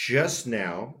right just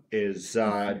now is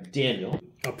Daniel.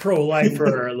 A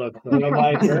pro-lifer, look.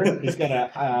 Pro-lifer. He's got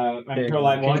a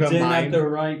pro-life Walked from in at mine. the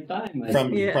right time.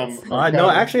 From Yes. No,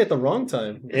 actually at the wrong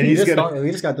time. And he's we gonna-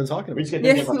 just got done talking we about just it. got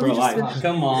Yeah, Daniel from we just pro-life. finished.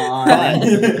 Come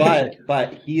on.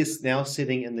 But he is now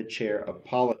sitting in the chair of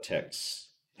politics.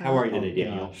 How are you today,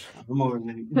 Daniel? Gosh, I'm over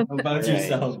there. How about Right.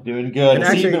 yourself? Doing good. And I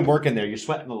see you've actually- been working there. You're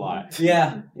sweating a lot.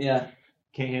 Yeah.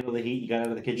 Can't handle the heat. You got out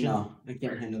of the kitchen. No, I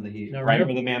can't handle the heat. No, Right right?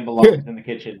 where the man belongs in the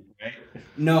kitchen. Right.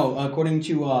 No, according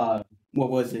to what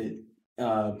was it?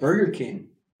 Burger King.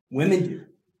 Women do.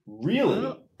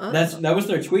 Really? Oh. That was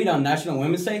their tweet on National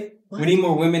Women's Day. What? We need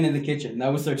more women in the kitchen.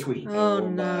 That was their tweet. Oh,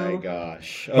 my no.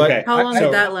 gosh. But- Okay. How long So,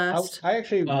 did that last? I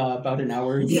actually About an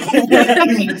hour.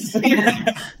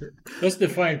 Let's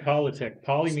define politic.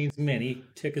 Poly means many.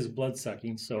 Tick is blood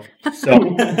sucking. So So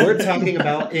we're talking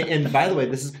about, and by the way,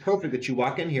 this is perfect that you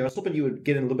walk in here. I was hoping you would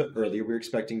get in a little bit earlier. We were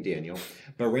expecting Daniel,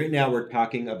 but right now we're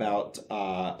talking about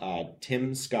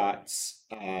Tim Scott's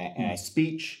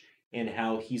speech and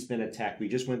how he's been attacked. We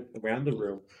just went around the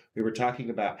room. We were talking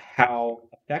about how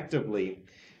effectively,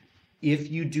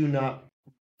 if you do not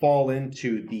fall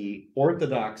into the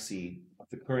orthodoxy of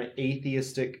the current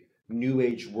atheistic New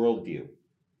Age worldview,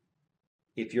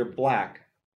 if you're black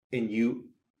and you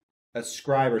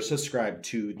ascribe or subscribe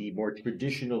to the more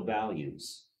traditional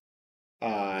values,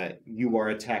 you are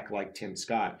attacked like Tim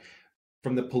Scott.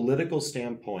 From the political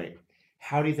standpoint,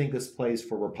 how do you think this plays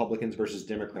for Republicans versus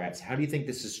Democrats? How do you think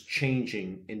this is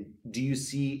changing? And do you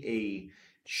see a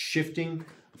shifting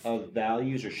of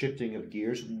values or shifting of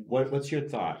gears? What's your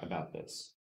thought about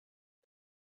this?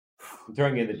 I'm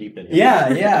throwing you in the deep end. here.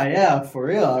 Yeah, for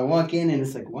real. I walk in and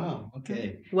it's like, wow,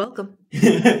 okay. Welcome.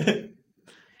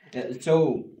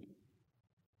 So,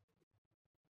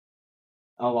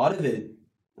 a lot of it,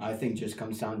 I think, just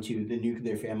comes down to the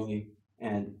nuclear family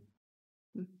and,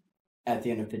 at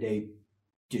the end of the day,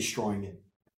 destroying it.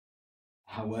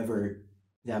 However,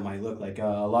 that might look like. A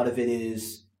lot of it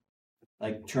is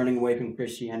like turning away from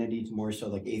Christianity to more so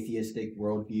like atheistic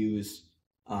worldviews,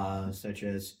 such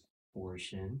as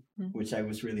abortion, Mm. which I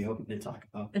was really hoping to talk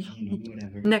about. I don't know,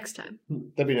 whatever. Next time.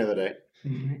 That'd be another day.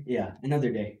 Yeah,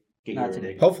 another day. Get Not your-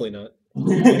 today. hopefully not.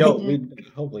 We don't. We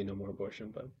hopefully no more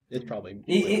abortion, but it's probably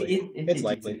likely. It's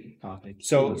likely. a topic.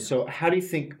 So how do you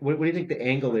think? What do you think the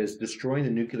angle is? Destroying the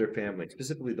nuclear family,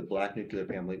 specifically the black nuclear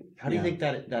family. How do you Yeah. think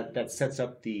that sets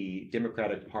up the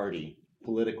Democratic Party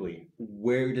politically?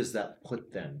 Where does that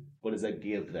put them? What does that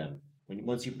give them?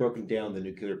 Once you've broken down the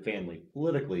nuclear family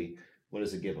politically, what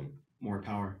does it give them? More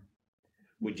power.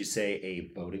 Would you say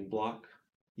a voting bloc?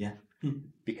 Yeah.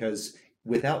 Because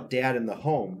without dad in the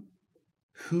home,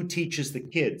 who teaches the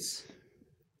kids?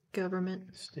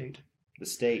 Government. state. The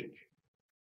state.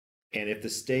 And if the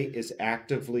state is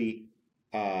actively,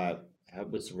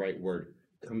 what's the right word,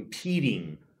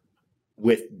 competing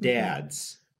with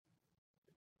dads,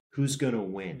 who's going to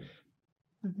win?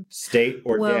 Mhm. State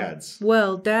or Well- dads?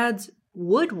 Well, dads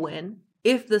would win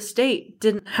if the state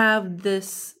didn't have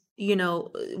this,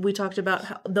 we talked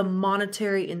about the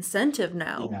monetary incentive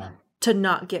now Yeah. to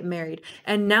not get married.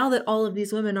 And now that all of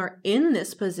these women are in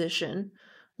this position,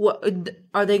 what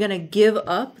are they going to give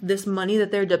up this money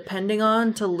that they're depending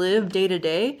on to live day to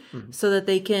day Mhm. so that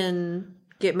they can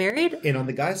get married? And on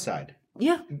the guy's side,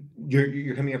 Yeah.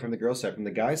 you're coming in from the girl's side. From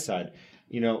the guy's side,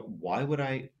 why would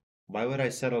I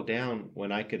settle down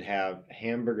when I could have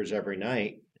hamburgers every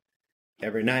night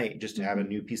just to have a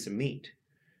new piece of meat,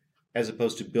 as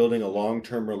opposed to building a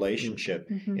long-term relationship?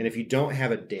 Mhm. And if you don't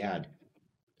have a dad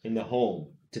in the home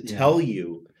to Yeah. tell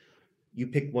you, you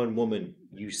pick one woman,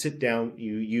 you sit down,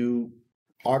 you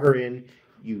auger in,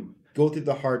 you go through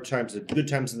the hard times, the good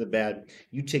times and the bad,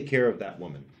 you take care of that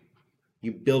woman.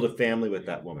 You build a family with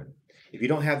that woman. If you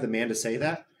don't have the man to say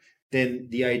that, then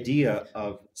the idea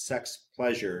of sex,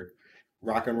 pleasure,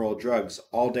 rock and roll, drugs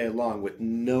all day long with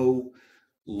no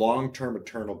long-term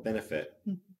eternal benefit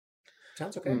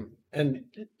sounds okay. Mm. And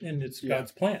And it's Yeah.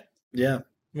 God's plan. yeah,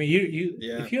 I mean, you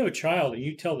Yeah. if you have a child and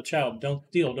you tell the child, don't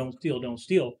steal, don't steal, don't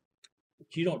steal,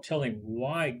 you don't tell him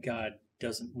why God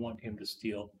doesn't want him to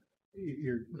steal,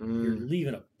 you're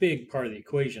leaving a big part of the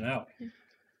equation out.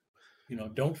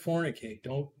 Don't fornicate.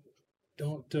 Don't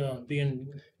be in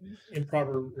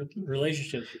improper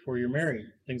relationships before you're married.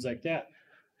 Things like that.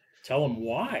 Tell them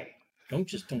why. Don't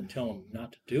tell them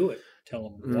not to do it. Tell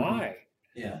them why.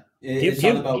 Yeah, it's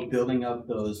all about building up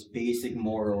those basic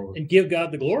morals and give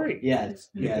God the glory. Yes,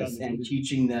 and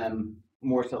teaching them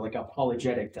more so like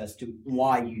apologetics as to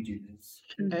why you do this.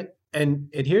 And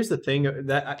here's the thing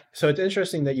so it's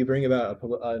interesting that you bring about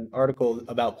an article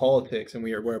about politics, and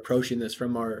we're approaching this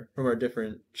from our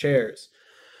different chairs,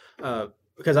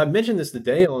 because I mentioned this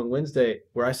today on Wednesday,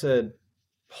 where I said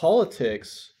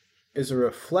politics is a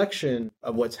reflection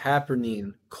of what's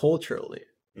happening culturally.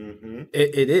 Mm-hmm.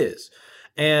 It is.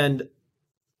 And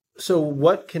so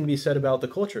what can be said about the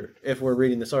culture if we're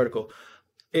reading this article?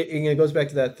 It goes back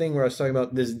to that thing where I was talking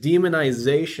about this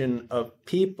demonization of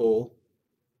people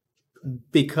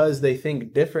because they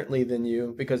think differently than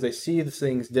you, because they see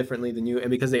things differently than you, and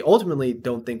because they ultimately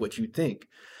don't think what you think.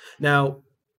 Now,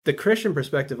 the Christian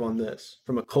perspective on this,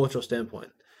 from a cultural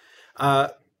standpoint, I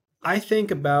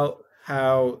think about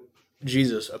how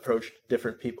Jesus approached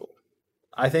different people.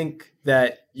 I think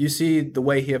that you see the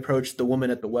way he approached the woman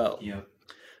at the well. Yep.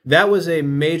 That was a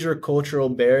major cultural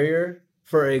barrier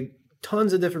for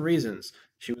tons of different reasons.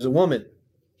 She was a woman.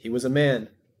 He was a man.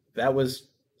 That was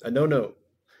a no-no.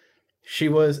 She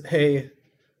was a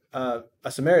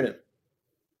Samaritan.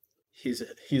 He's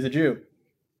a Jew.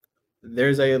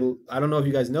 There's I don't know if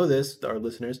you guys know this, our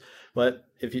listeners, but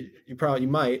if you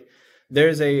might.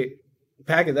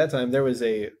 Back at that time, there was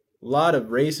a lot of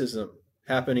racism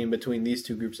happening between these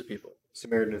two groups of people.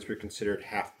 Samaritans were considered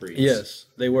half-breeds. Yes,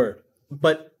 they were.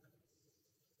 But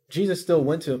Jesus still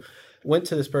went to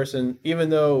this person, even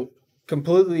though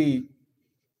completely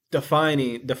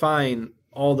defying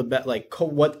all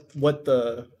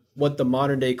the what the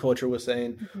modern day culture was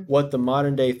saying, what the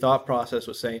modern day thought process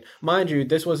was saying. Mind you,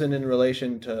 this wasn't in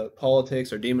relation to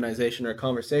politics or demonization or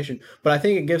conversation, but I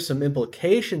think it gives some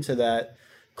implication to that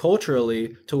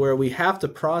culturally, to where we have to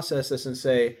process this and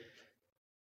say,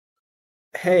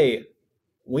 hey,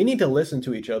 we need to listen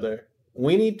to each other.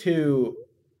 We need to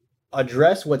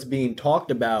address what's being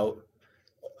talked about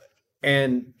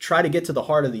and try to get to the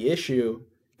heart of the issue,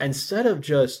 instead of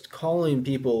just calling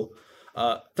people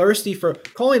thirsty for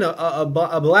calling a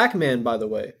black man, by the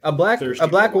way, a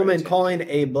black woman calling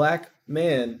a black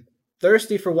man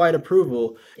thirsty for white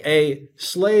approval, a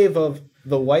slave of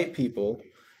the white people,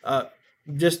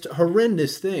 just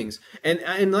horrendous things.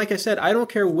 And like I said, I don't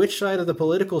care which side of the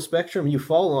political spectrum you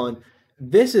fall on,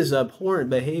 this is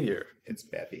abhorrent behavior. It's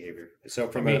bad behavior. So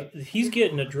he's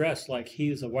getting addressed like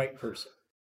he's a white person,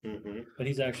 but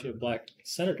he's actually a black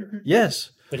senator.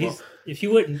 Yes, but if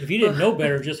you didn't know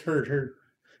better, just heard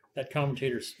that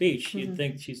commentator's speech, you'd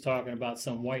think she's talking about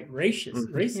some white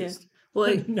racist. Yeah. Well,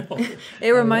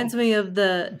 it reminds me of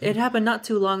it happened not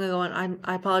too long ago, and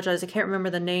I apologize, I can't remember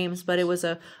the names, but it was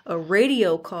a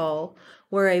radio call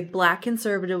where a black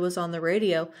conservative was on the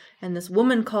radio, and this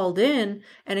woman called in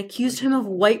and accused him of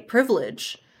white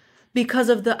privilege because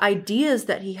of the ideas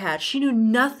that he had. She knew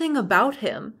nothing about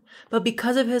him, but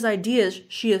because of his ideas,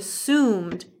 she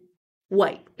assumed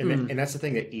white. And that's the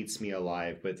thing that eats me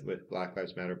alive with Black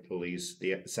Lives Matter police.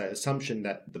 The assumption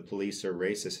that the police are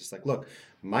racist. It's like, look,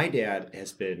 my dad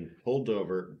has been pulled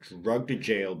over, drugged to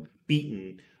jail,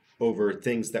 beaten over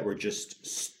things that were just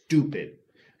stupid.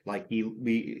 Like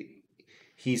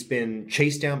he's been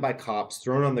chased down by cops,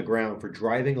 thrown on the ground for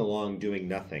driving along doing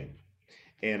nothing.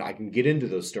 And I can get into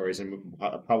those stories, and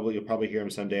you'll probably hear them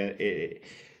someday.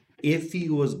 If he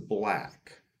was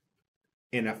black,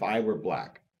 and if I were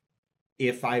black,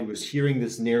 if I was hearing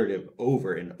this narrative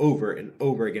over and over and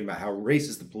over again about how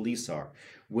racist the police are,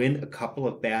 when a couple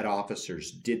of bad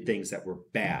officers did things that were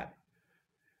bad,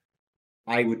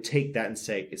 I would take that and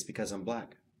say, it's because I'm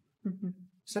black.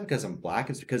 It's not because I'm black.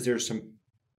 It's because there's some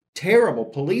terrible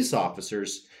police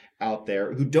officers out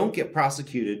there who don't get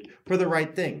prosecuted for the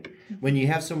right thing. When you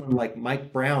have someone like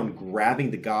Mike Brown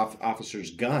grabbing the officer's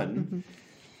gun,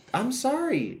 I'm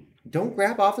sorry. Don't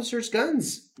grab officers'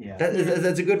 guns. Yeah.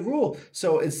 That's a good rule.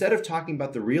 So instead of talking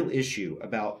about the real issue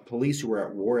about police who are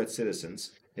at war with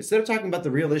citizens, instead of talking about the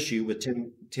real issue with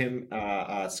Tim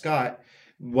Scott,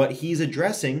 what he's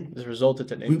addressing has resulted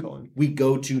to name calling. We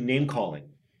go to name calling,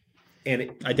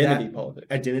 and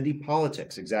identity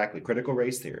politics, exactly. Critical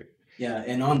race theory. Yeah,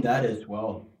 and on that as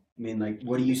well. I mean, like,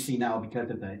 what do you see now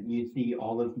because of that? You see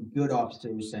all of the good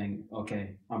officers saying,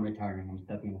 "Okay, I'm retiring. I'm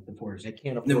stepping off the force." They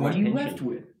can't afford. Then what are you left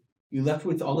with? You're left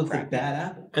with all of the bad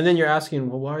apples. And then you're asking,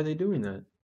 well, why are they doing that?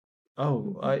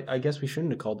 Oh, I guess we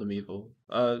shouldn't have called them evil.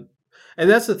 And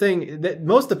that's the thing that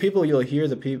most of the people you'll hear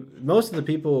most of the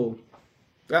people,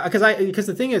 because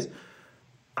the thing is,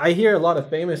 I hear a lot of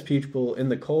famous people in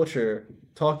the culture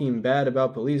talking bad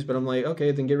about police, but I'm like,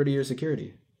 okay, then get rid of your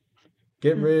security.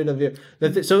 Get rid of your.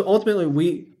 So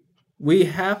ultimately, we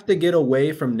have to get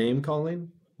away from name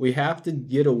calling. We have to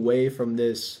get away from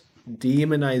this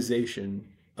demonization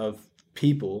of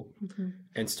people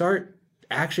and start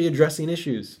actually addressing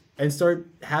issues and start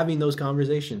having those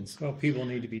conversations. Well, people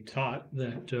need to be taught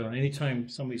that anytime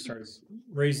somebody starts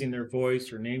raising their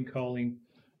voice or name calling,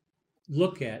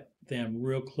 look at them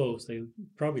real close. They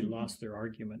probably lost their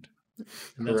argument, and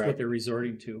that's what Correct. they're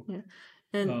resorting to. Yeah.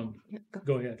 And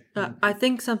Go ahead. I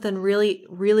think something really,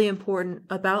 really important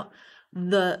about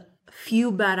the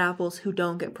few bad apples who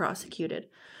don't get prosecuted.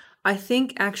 I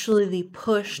think actually the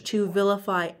push to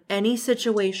vilify any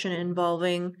situation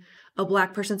involving a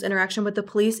black person's interaction with the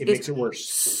police It is makes it worse.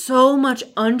 so much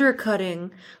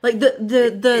undercutting. Like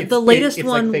the latest it's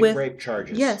one like fake with rape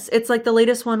charges. yes, it's like the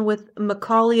latest one with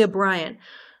Macaulay O'Brien.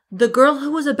 The girl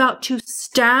who was about to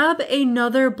stab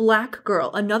another black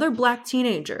girl, another black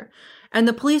teenager, and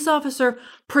the police officer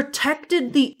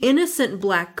protected the innocent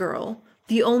black girl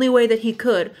the only way that he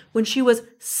could when she was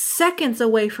seconds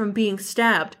away from being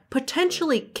stabbed,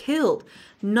 potentially killed.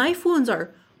 Knife wounds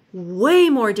are way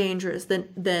more dangerous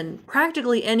than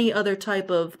practically any other type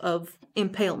of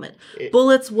impalement.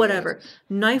 Bullets, whatever.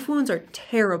 Knife wounds are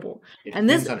terrible. It And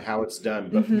depends this on how it's done,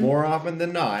 but more often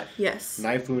than not, yes.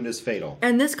 knife wound is fatal.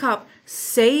 And this cop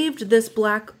saved this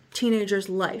black teenager's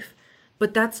life.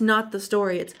 But that's not the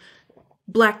story. It's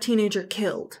black teenager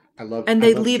killed. And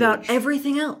they leave out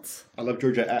everything else. I love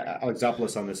George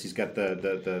Alexopoulos on this. He's got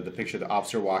the picture of the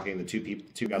officer walking, the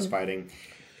two guys fighting,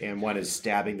 and one is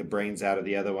stabbing the brains out of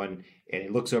the other one, and he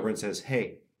looks over and says,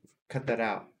 "Hey, cut that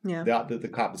out." Yeah. The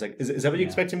cop is like, "Is that what you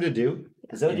expect him to do?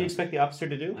 Is that what you expect the officer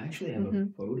to do?" I actually have a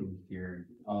photo here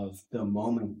of the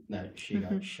moment that she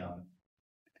got shot.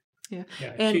 Yeah.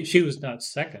 Yeah, And she was not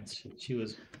seconds. She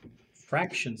was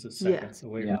fractions of seconds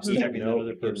away Yeah. from stabbing that other You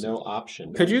have person. no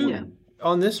option. Could you, Yeah.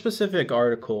 on this specific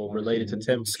article related to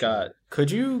Tim Scott,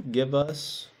 could you give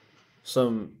us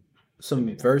some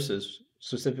verses,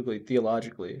 specifically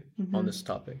theologically, on this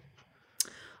topic?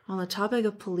 on the topic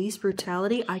of police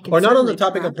brutality, I can Or not on the certainly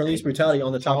topic try. of police brutality,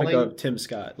 on the topic Calling- of Tim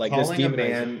Scott, like this Calling a demonizing.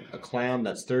 man a clown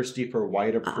that's thirsty for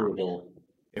white approval.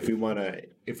 If we want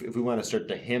to start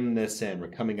to hem this in, we're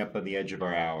coming up on the edge of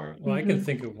our hour. Well, I can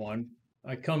think of one.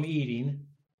 I come eating,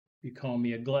 you call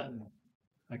me a glutton.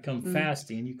 I come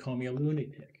fasting, you call me a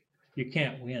lunatic. You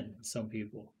can't win with some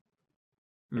people.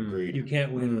 Agreed. You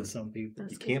can't win with some people.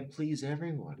 That's You good. can't please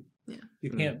everyone. You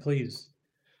can't please.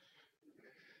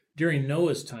 During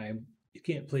Noah's time, you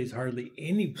can't please hardly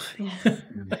anybody.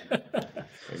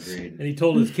 Agreed. And he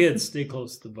told his kids, stay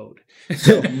close to the boat.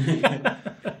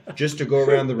 Just to go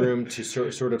around the room to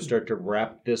sort of start to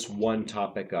wrap this one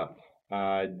topic up.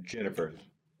 Jennifer,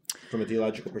 from a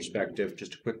theological perspective,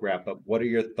 just a quick wrap up. What are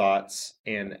your thoughts,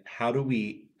 and how do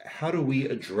we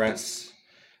address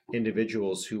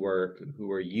individuals who are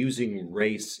using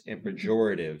race and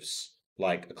pejoratives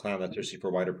like a clown that's thirsty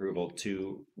for white approval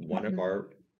to one of our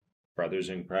brothers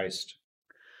in Christ?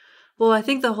 Well, I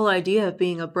think the whole idea of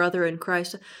being a brother in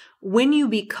Christ, when you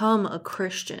become a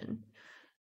Christian,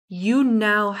 you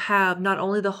now have not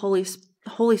only the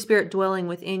Holy Spirit dwelling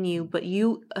within you, but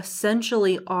you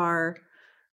essentially are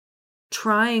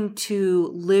trying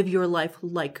to live your life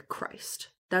like Christ.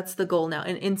 That's the goal now.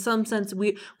 And in some sense,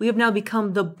 we have now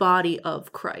become the body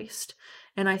of Christ.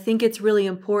 And I think it's really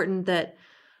important that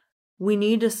we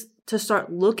need to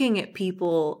start looking at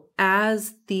people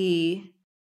as They're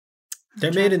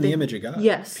made in the image of God.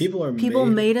 Yes. People are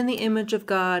made in the image of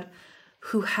God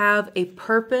who have a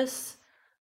purpose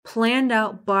planned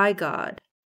out by God.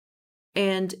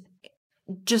 And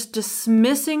just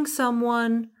dismissing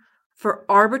someone for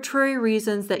arbitrary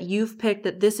reasons that you've picked,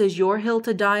 that this is your hill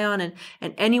to die on, and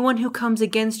anyone who comes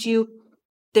against you,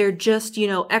 they're just,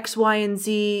 X, Y, and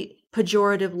Z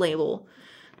pejorative label.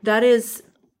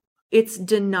 It's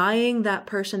denying that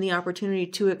person the opportunity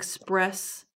to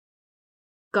express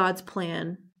God's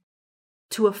plan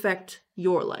to affect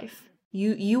your life.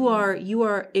 You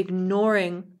are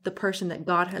ignoring the person that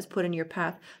God has put in your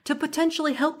path to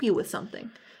potentially help you with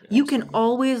something. You can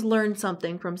always learn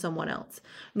something from someone else.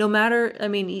 No matter,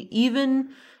 even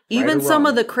or some wrong.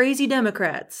 of the crazy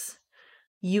Democrats,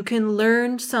 you can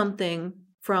learn something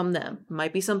from them.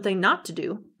 Might be something not to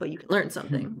do, but you can learn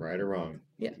something. Right or wrong?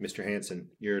 Yeah. Mr. Hansen,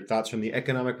 your thoughts from the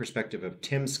economic perspective of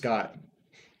Tim Scott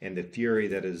and the fury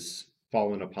that has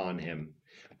fallen upon him.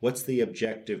 What's the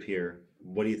objective here?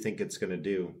 What do you think it's going to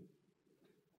do?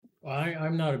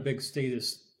 I'm not a big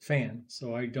statist fan,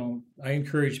 so I don't. I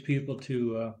encourage people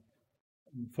to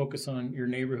focus on your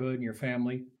neighborhood and your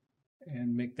family,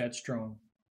 and make that strong.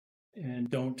 And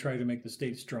don't try to make the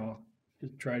state strong.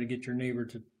 Just try to get your neighbor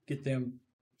to get them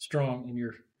strong, and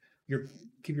your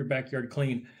keep your backyard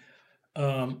clean.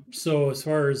 So as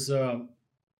far as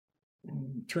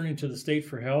turning to the state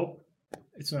for help,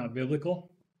 it's not biblical.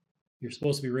 You're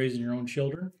supposed to be raising your own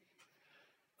children.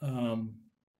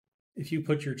 If you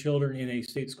put your children in a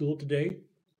state school today,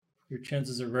 your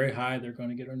chances are very high they're going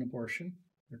to get an abortion.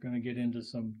 They're going to get into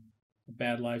some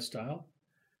bad lifestyle.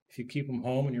 If you keep them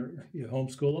home and you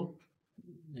homeschool them,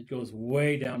 it goes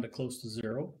way down to close to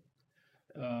zero.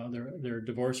 Their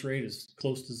divorce rate is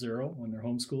close to zero when they're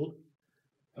homeschooled.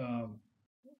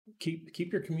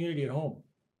 Keep your community at home.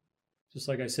 Just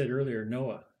like I said earlier,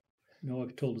 Noah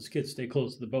told his kids, stay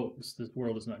close to the boat. This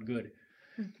world is not good.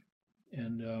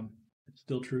 And it's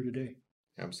still true today.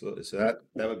 Absolutely. So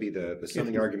that would be the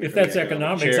summing argument. If from the that's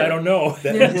economic economics, chair. I don't know.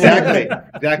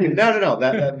 Exactly.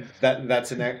 No.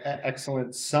 That's an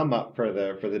excellent sum up for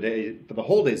the day, for the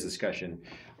whole day's discussion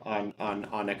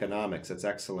on economics. That's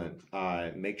excellent.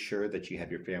 Make sure that you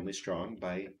have your family strong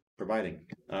by providing.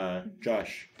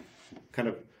 Josh, kind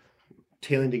of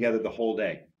tailing together the whole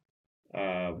day.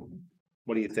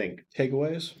 What do you think?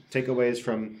 Takeaways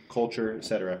from culture,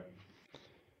 etc.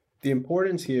 The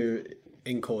importance here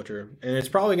in culture, and it's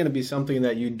probably going to be something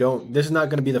that this is not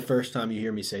going to be the first time you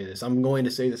hear me say this. I'm going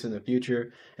to say this in the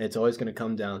future, and it's always going to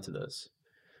come down to this.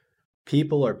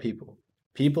 People are people.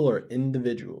 People are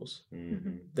individuals.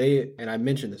 Mm-hmm. And I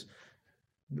mentioned this,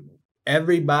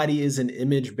 everybody is an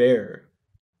image bearer.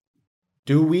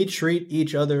 Do we treat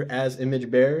each other as image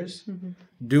bearers? Mm-hmm.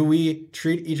 Do we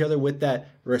treat each other with that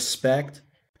respect,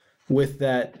 with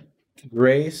that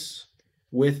grace,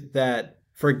 with that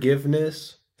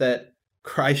forgiveness that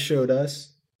Christ showed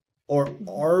us? Or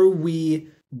are we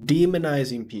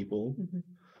demonizing people,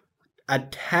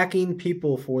 attacking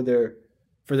people for their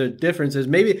differences?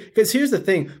 Maybe, because here's the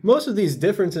thing, most of these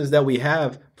differences that we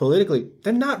have politically,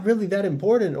 they're not really that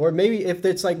important. Or maybe if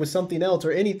it's like with something else or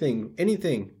anything,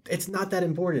 it's not that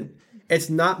important.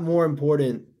 It's not more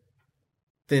important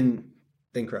than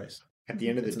Christ. At the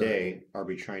end of the day, are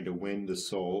we trying to win the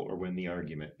soul or win the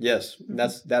argument? Yes,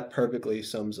 that perfectly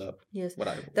sums up Yes, what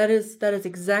I that is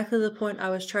exactly the point I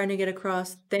was trying to get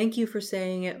across. Thank you for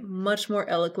saying it much more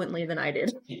eloquently than I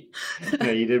did.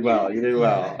 Yeah, you did well.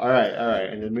 All right.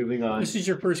 And then moving on This is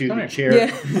your first to time. the chair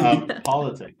Yeah. of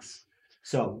politics.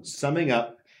 So summing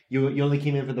up, you only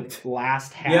came in for the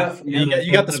last half. you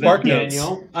got the spark notes.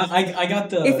 Daniel. I got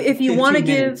the. If you want to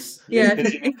 15 give, minutes.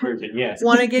 Yes.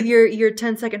 want to give your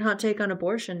 10-second hot take on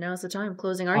abortion, now's the time.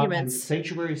 Closing arguments.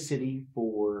 Sanctuary city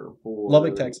for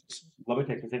Lubbock, Texas. Lubbock,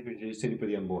 Texas, sanctuary city for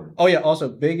the unborn. Oh yeah, also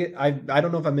big. I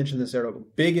don't know if I mentioned this earlier,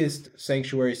 but biggest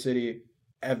sanctuary city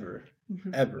ever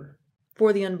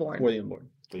For the unborn. for the unborn.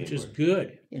 Which is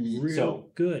good. Yes. Real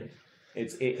So- good.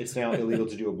 It's now illegal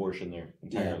to do abortion there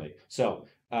entirely. So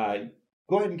go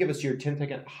ahead and give us your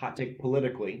 10-second hot take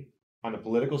politically, on a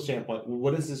political standpoint.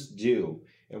 What does this do,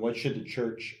 and what should the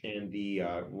church and the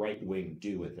right wing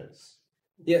do with this?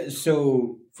 Yeah,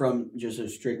 so from just a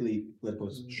strictly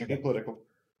political. Political.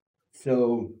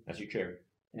 So That's your chair.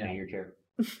 Yeah. Your chair.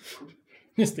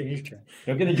 It's the age trend.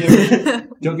 Don't get a Jennifer.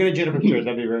 Don't get a Jennifer chair.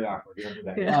 That'd be very awkward. You don't do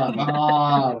that.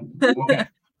 Yeah. Okay.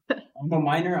 I'm a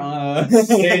minor.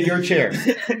 Stay in your chair.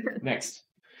 Next.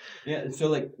 Yeah, so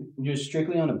like just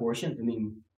strictly on abortion, I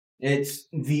mean, it's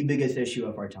the biggest issue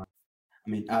of our time. I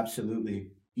mean, absolutely.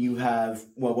 You have,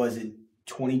 what was it,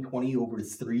 2020 over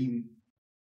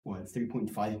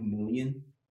 3.5 million?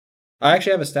 I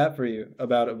actually have a stat for you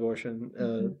about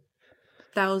abortion.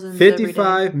 Thousands. every day.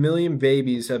 55 million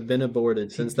babies have been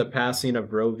aborted since the passing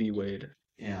of Roe v. Wade.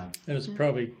 Yeah. And it's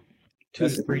probably 2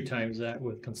 to 3 times that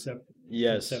with conceptive.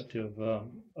 Yes.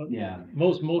 Yeah.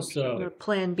 Most Or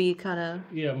Plan B kind of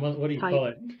what do you Type. call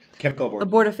it? Chemical abortion.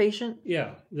 abortifacient.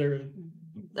 Yeah, they're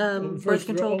Birth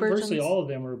control virtually persons. all of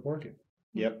them are aborted.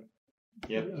 Yep.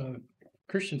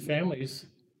 Christian families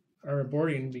are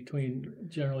aborting between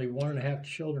generally 1.5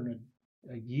 children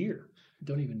a year.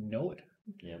 Don't even know it.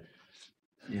 Yeah.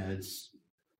 Yeah, it's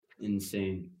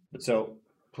insane. So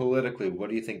politically, what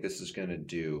do you think this is going to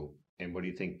do? And what do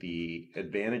you think the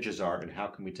advantages are, and how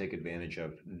can we take advantage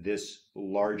of this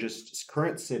largest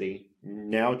current city,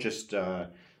 now just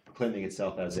claiming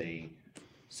itself as a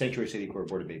sanctuary city for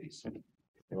aborted babies? They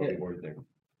will be aborted there.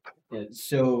 Yeah,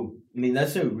 so, I mean,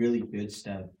 that's a really good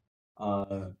step.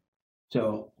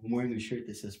 So, I'm wearing a shirt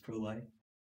that says pro-life.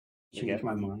 Change Okay.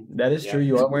 my mind. That is Yeah. true.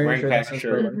 You are wearing a Wearing shirt that past says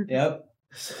shirt. pro-life. Yep.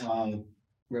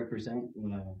 Represent.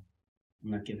 I'm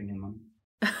not giving him money.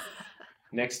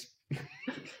 Next.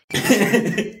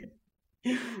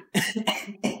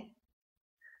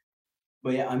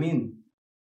 But yeah, I mean,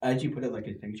 as you put it, like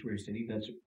a sanctuary city, that's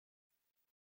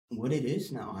what it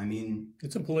is now. I mean,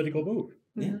 It's a political move.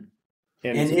 yeah.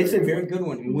 And And it's a very very good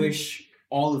one. I wish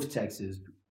all of Texas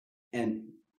and,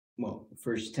 well,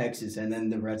 first Texas and then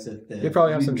the rest of the They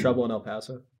probably have some Union. trouble in El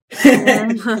Paso.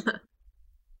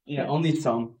 Yeah, only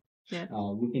some. Yeah.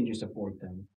 We can just afford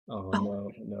them. Oh no,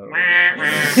 no.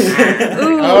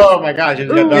 Oh my gosh,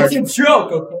 it's got dark. It's a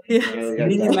joke, okay? Yeah.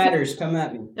 Media matters. Come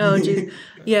at me. Oh, geez.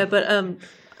 Yeah, but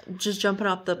just jumping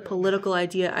off the political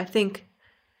idea, I think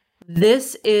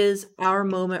this is our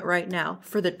moment right now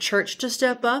for the church to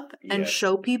step up and Yes.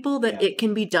 show people that Yeah. it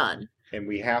can be done. And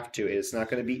we have to. It's not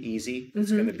going to be easy.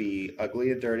 It's Mhm. going to be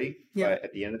ugly and dirty. Yeah. But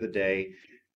at the end of the day,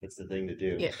 it's the thing to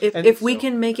do. Yeah, And if we so-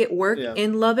 can make it work Yeah.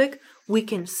 in Lubbock, we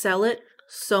can sell it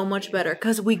so much better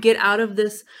because we get out of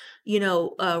this,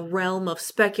 realm of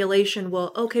speculation.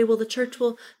 Well, okay, well the church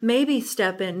will maybe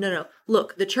step in. No.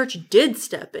 Look, the church did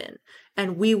step in,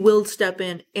 and we will step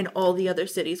in all the other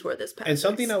cities where this passed. And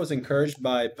something I was encouraged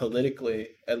by politically,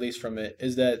 at least from it,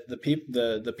 is that the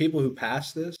people who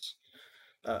passed this,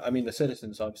 the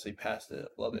citizens obviously passed it,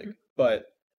 Lubbock,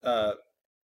 but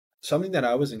something that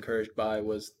I was encouraged by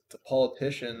was the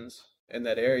politicians in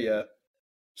that area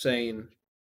saying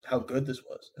how good this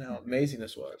was and how amazing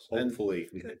this was, Hopefully,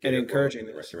 we can get and it encouraging rolling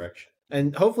in the right this. direction.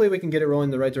 and hopefully we can get it rolling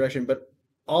in the right direction. But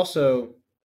also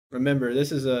remember,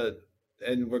 this is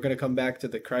and we're going to come back to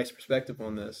the Christ perspective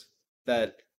on this,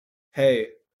 that, hey,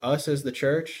 us as the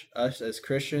church, us as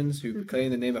Christians who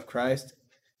proclaim the name of Christ,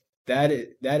 that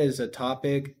is a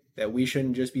topic that we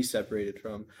shouldn't just be separated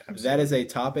from. That is a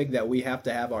topic that we have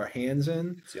to have our hands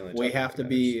in. It's the only We topic have that to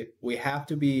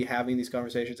matters. be having these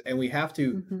conversations, and we have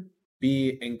to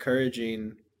be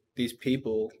encouraging these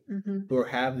people who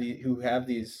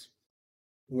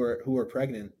are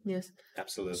pregnant. Yes.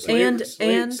 Absolutely.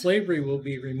 And- Slavery will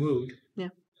be removed. Yeah.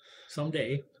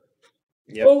 Someday.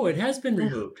 Yep. Oh, it has been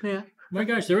removed. Yeah. My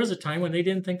gosh, there was a time when they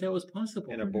didn't think that was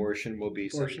possible. And abortion will be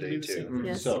Abortion someday will be the too. same.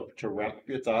 Yes. So to wrap up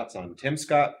your thoughts on Tim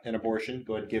Scott and abortion,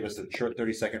 go ahead and give us a short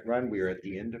 30-second run. We are at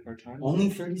the end of our time. Only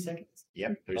 30 seconds.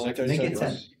 Yep, 30 Only seconds. 30 Make it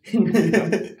seconds.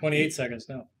 10. 28 seconds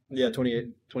now. Yeah, 28,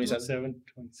 27. 27,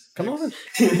 26. Come on.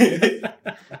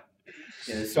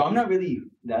 Yeah, so I'm not really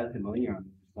that familiar on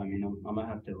this. I mean, I'm gonna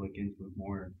have to look into it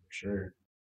more, for sure.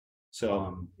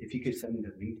 So If you could send me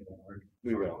the link to that article.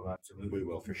 we will. Absolutely. We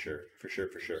will for sure.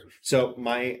 So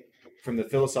from the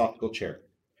philosophical chair,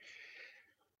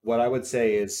 what I would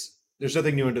say is there's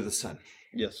nothing new under the sun.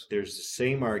 Yes. There's the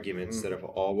same arguments that have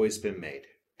always been made,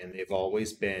 and they've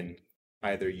always been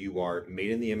either you are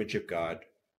made in the image of God,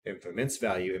 of immense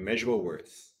value, immeasurable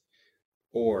worth,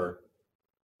 or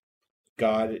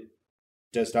God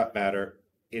does not matter.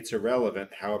 It's irrelevant.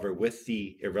 However, with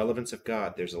the irrelevance of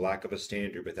God, there's a lack of a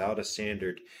standard. Without a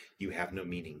standard, you have no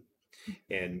meaning.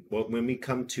 And when we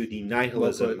come to the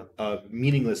nihilism of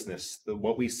meaninglessness,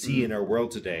 what we see in our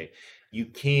world today, you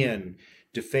can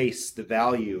deface the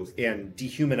value and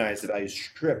dehumanize the value,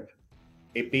 strip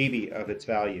a baby of its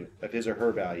value, of his or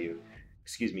her value.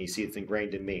 Excuse me, you see it's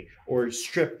ingrained in me. Or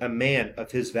strip a man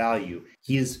of his value.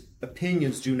 His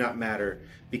opinions do not matter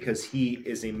because he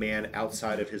is a man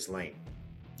outside of his lane.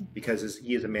 Because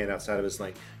he is a man outside of his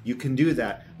lane. You can do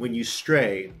that when you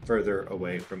stray further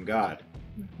away from God.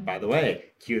 By the way,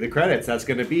 cue the credits. That's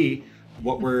going to be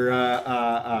what we're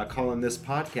calling this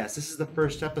podcast. This is the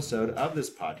first episode of this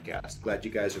podcast. Glad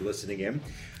you guys are listening in. I'm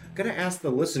going to ask the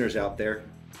listeners out there,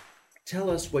 tell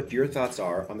us what your thoughts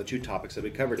are on the two topics that we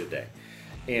covered today.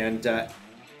 And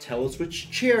tell us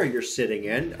which chair you're sitting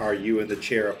in. Are you in the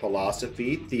chair of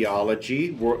philosophy,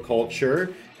 theology, work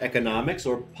culture, economics,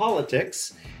 or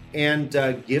politics? And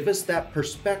give us that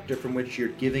perspective from which you're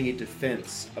giving a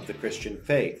defense of the Christian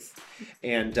faith.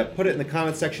 And put it in the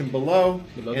comment section below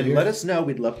and let us know.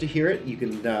 We'd love to hear it. You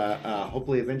can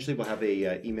hopefully eventually we'll have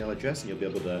a email address and you'll be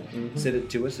able to send it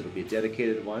to us. It'll be a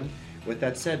dedicated one. With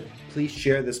that said, please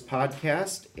share this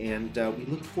podcast and we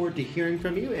look forward to hearing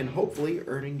from you and hopefully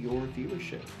earning your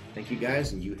viewership. Thank you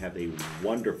guys and you have a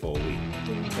wonderful week.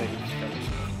 Thank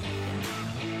you.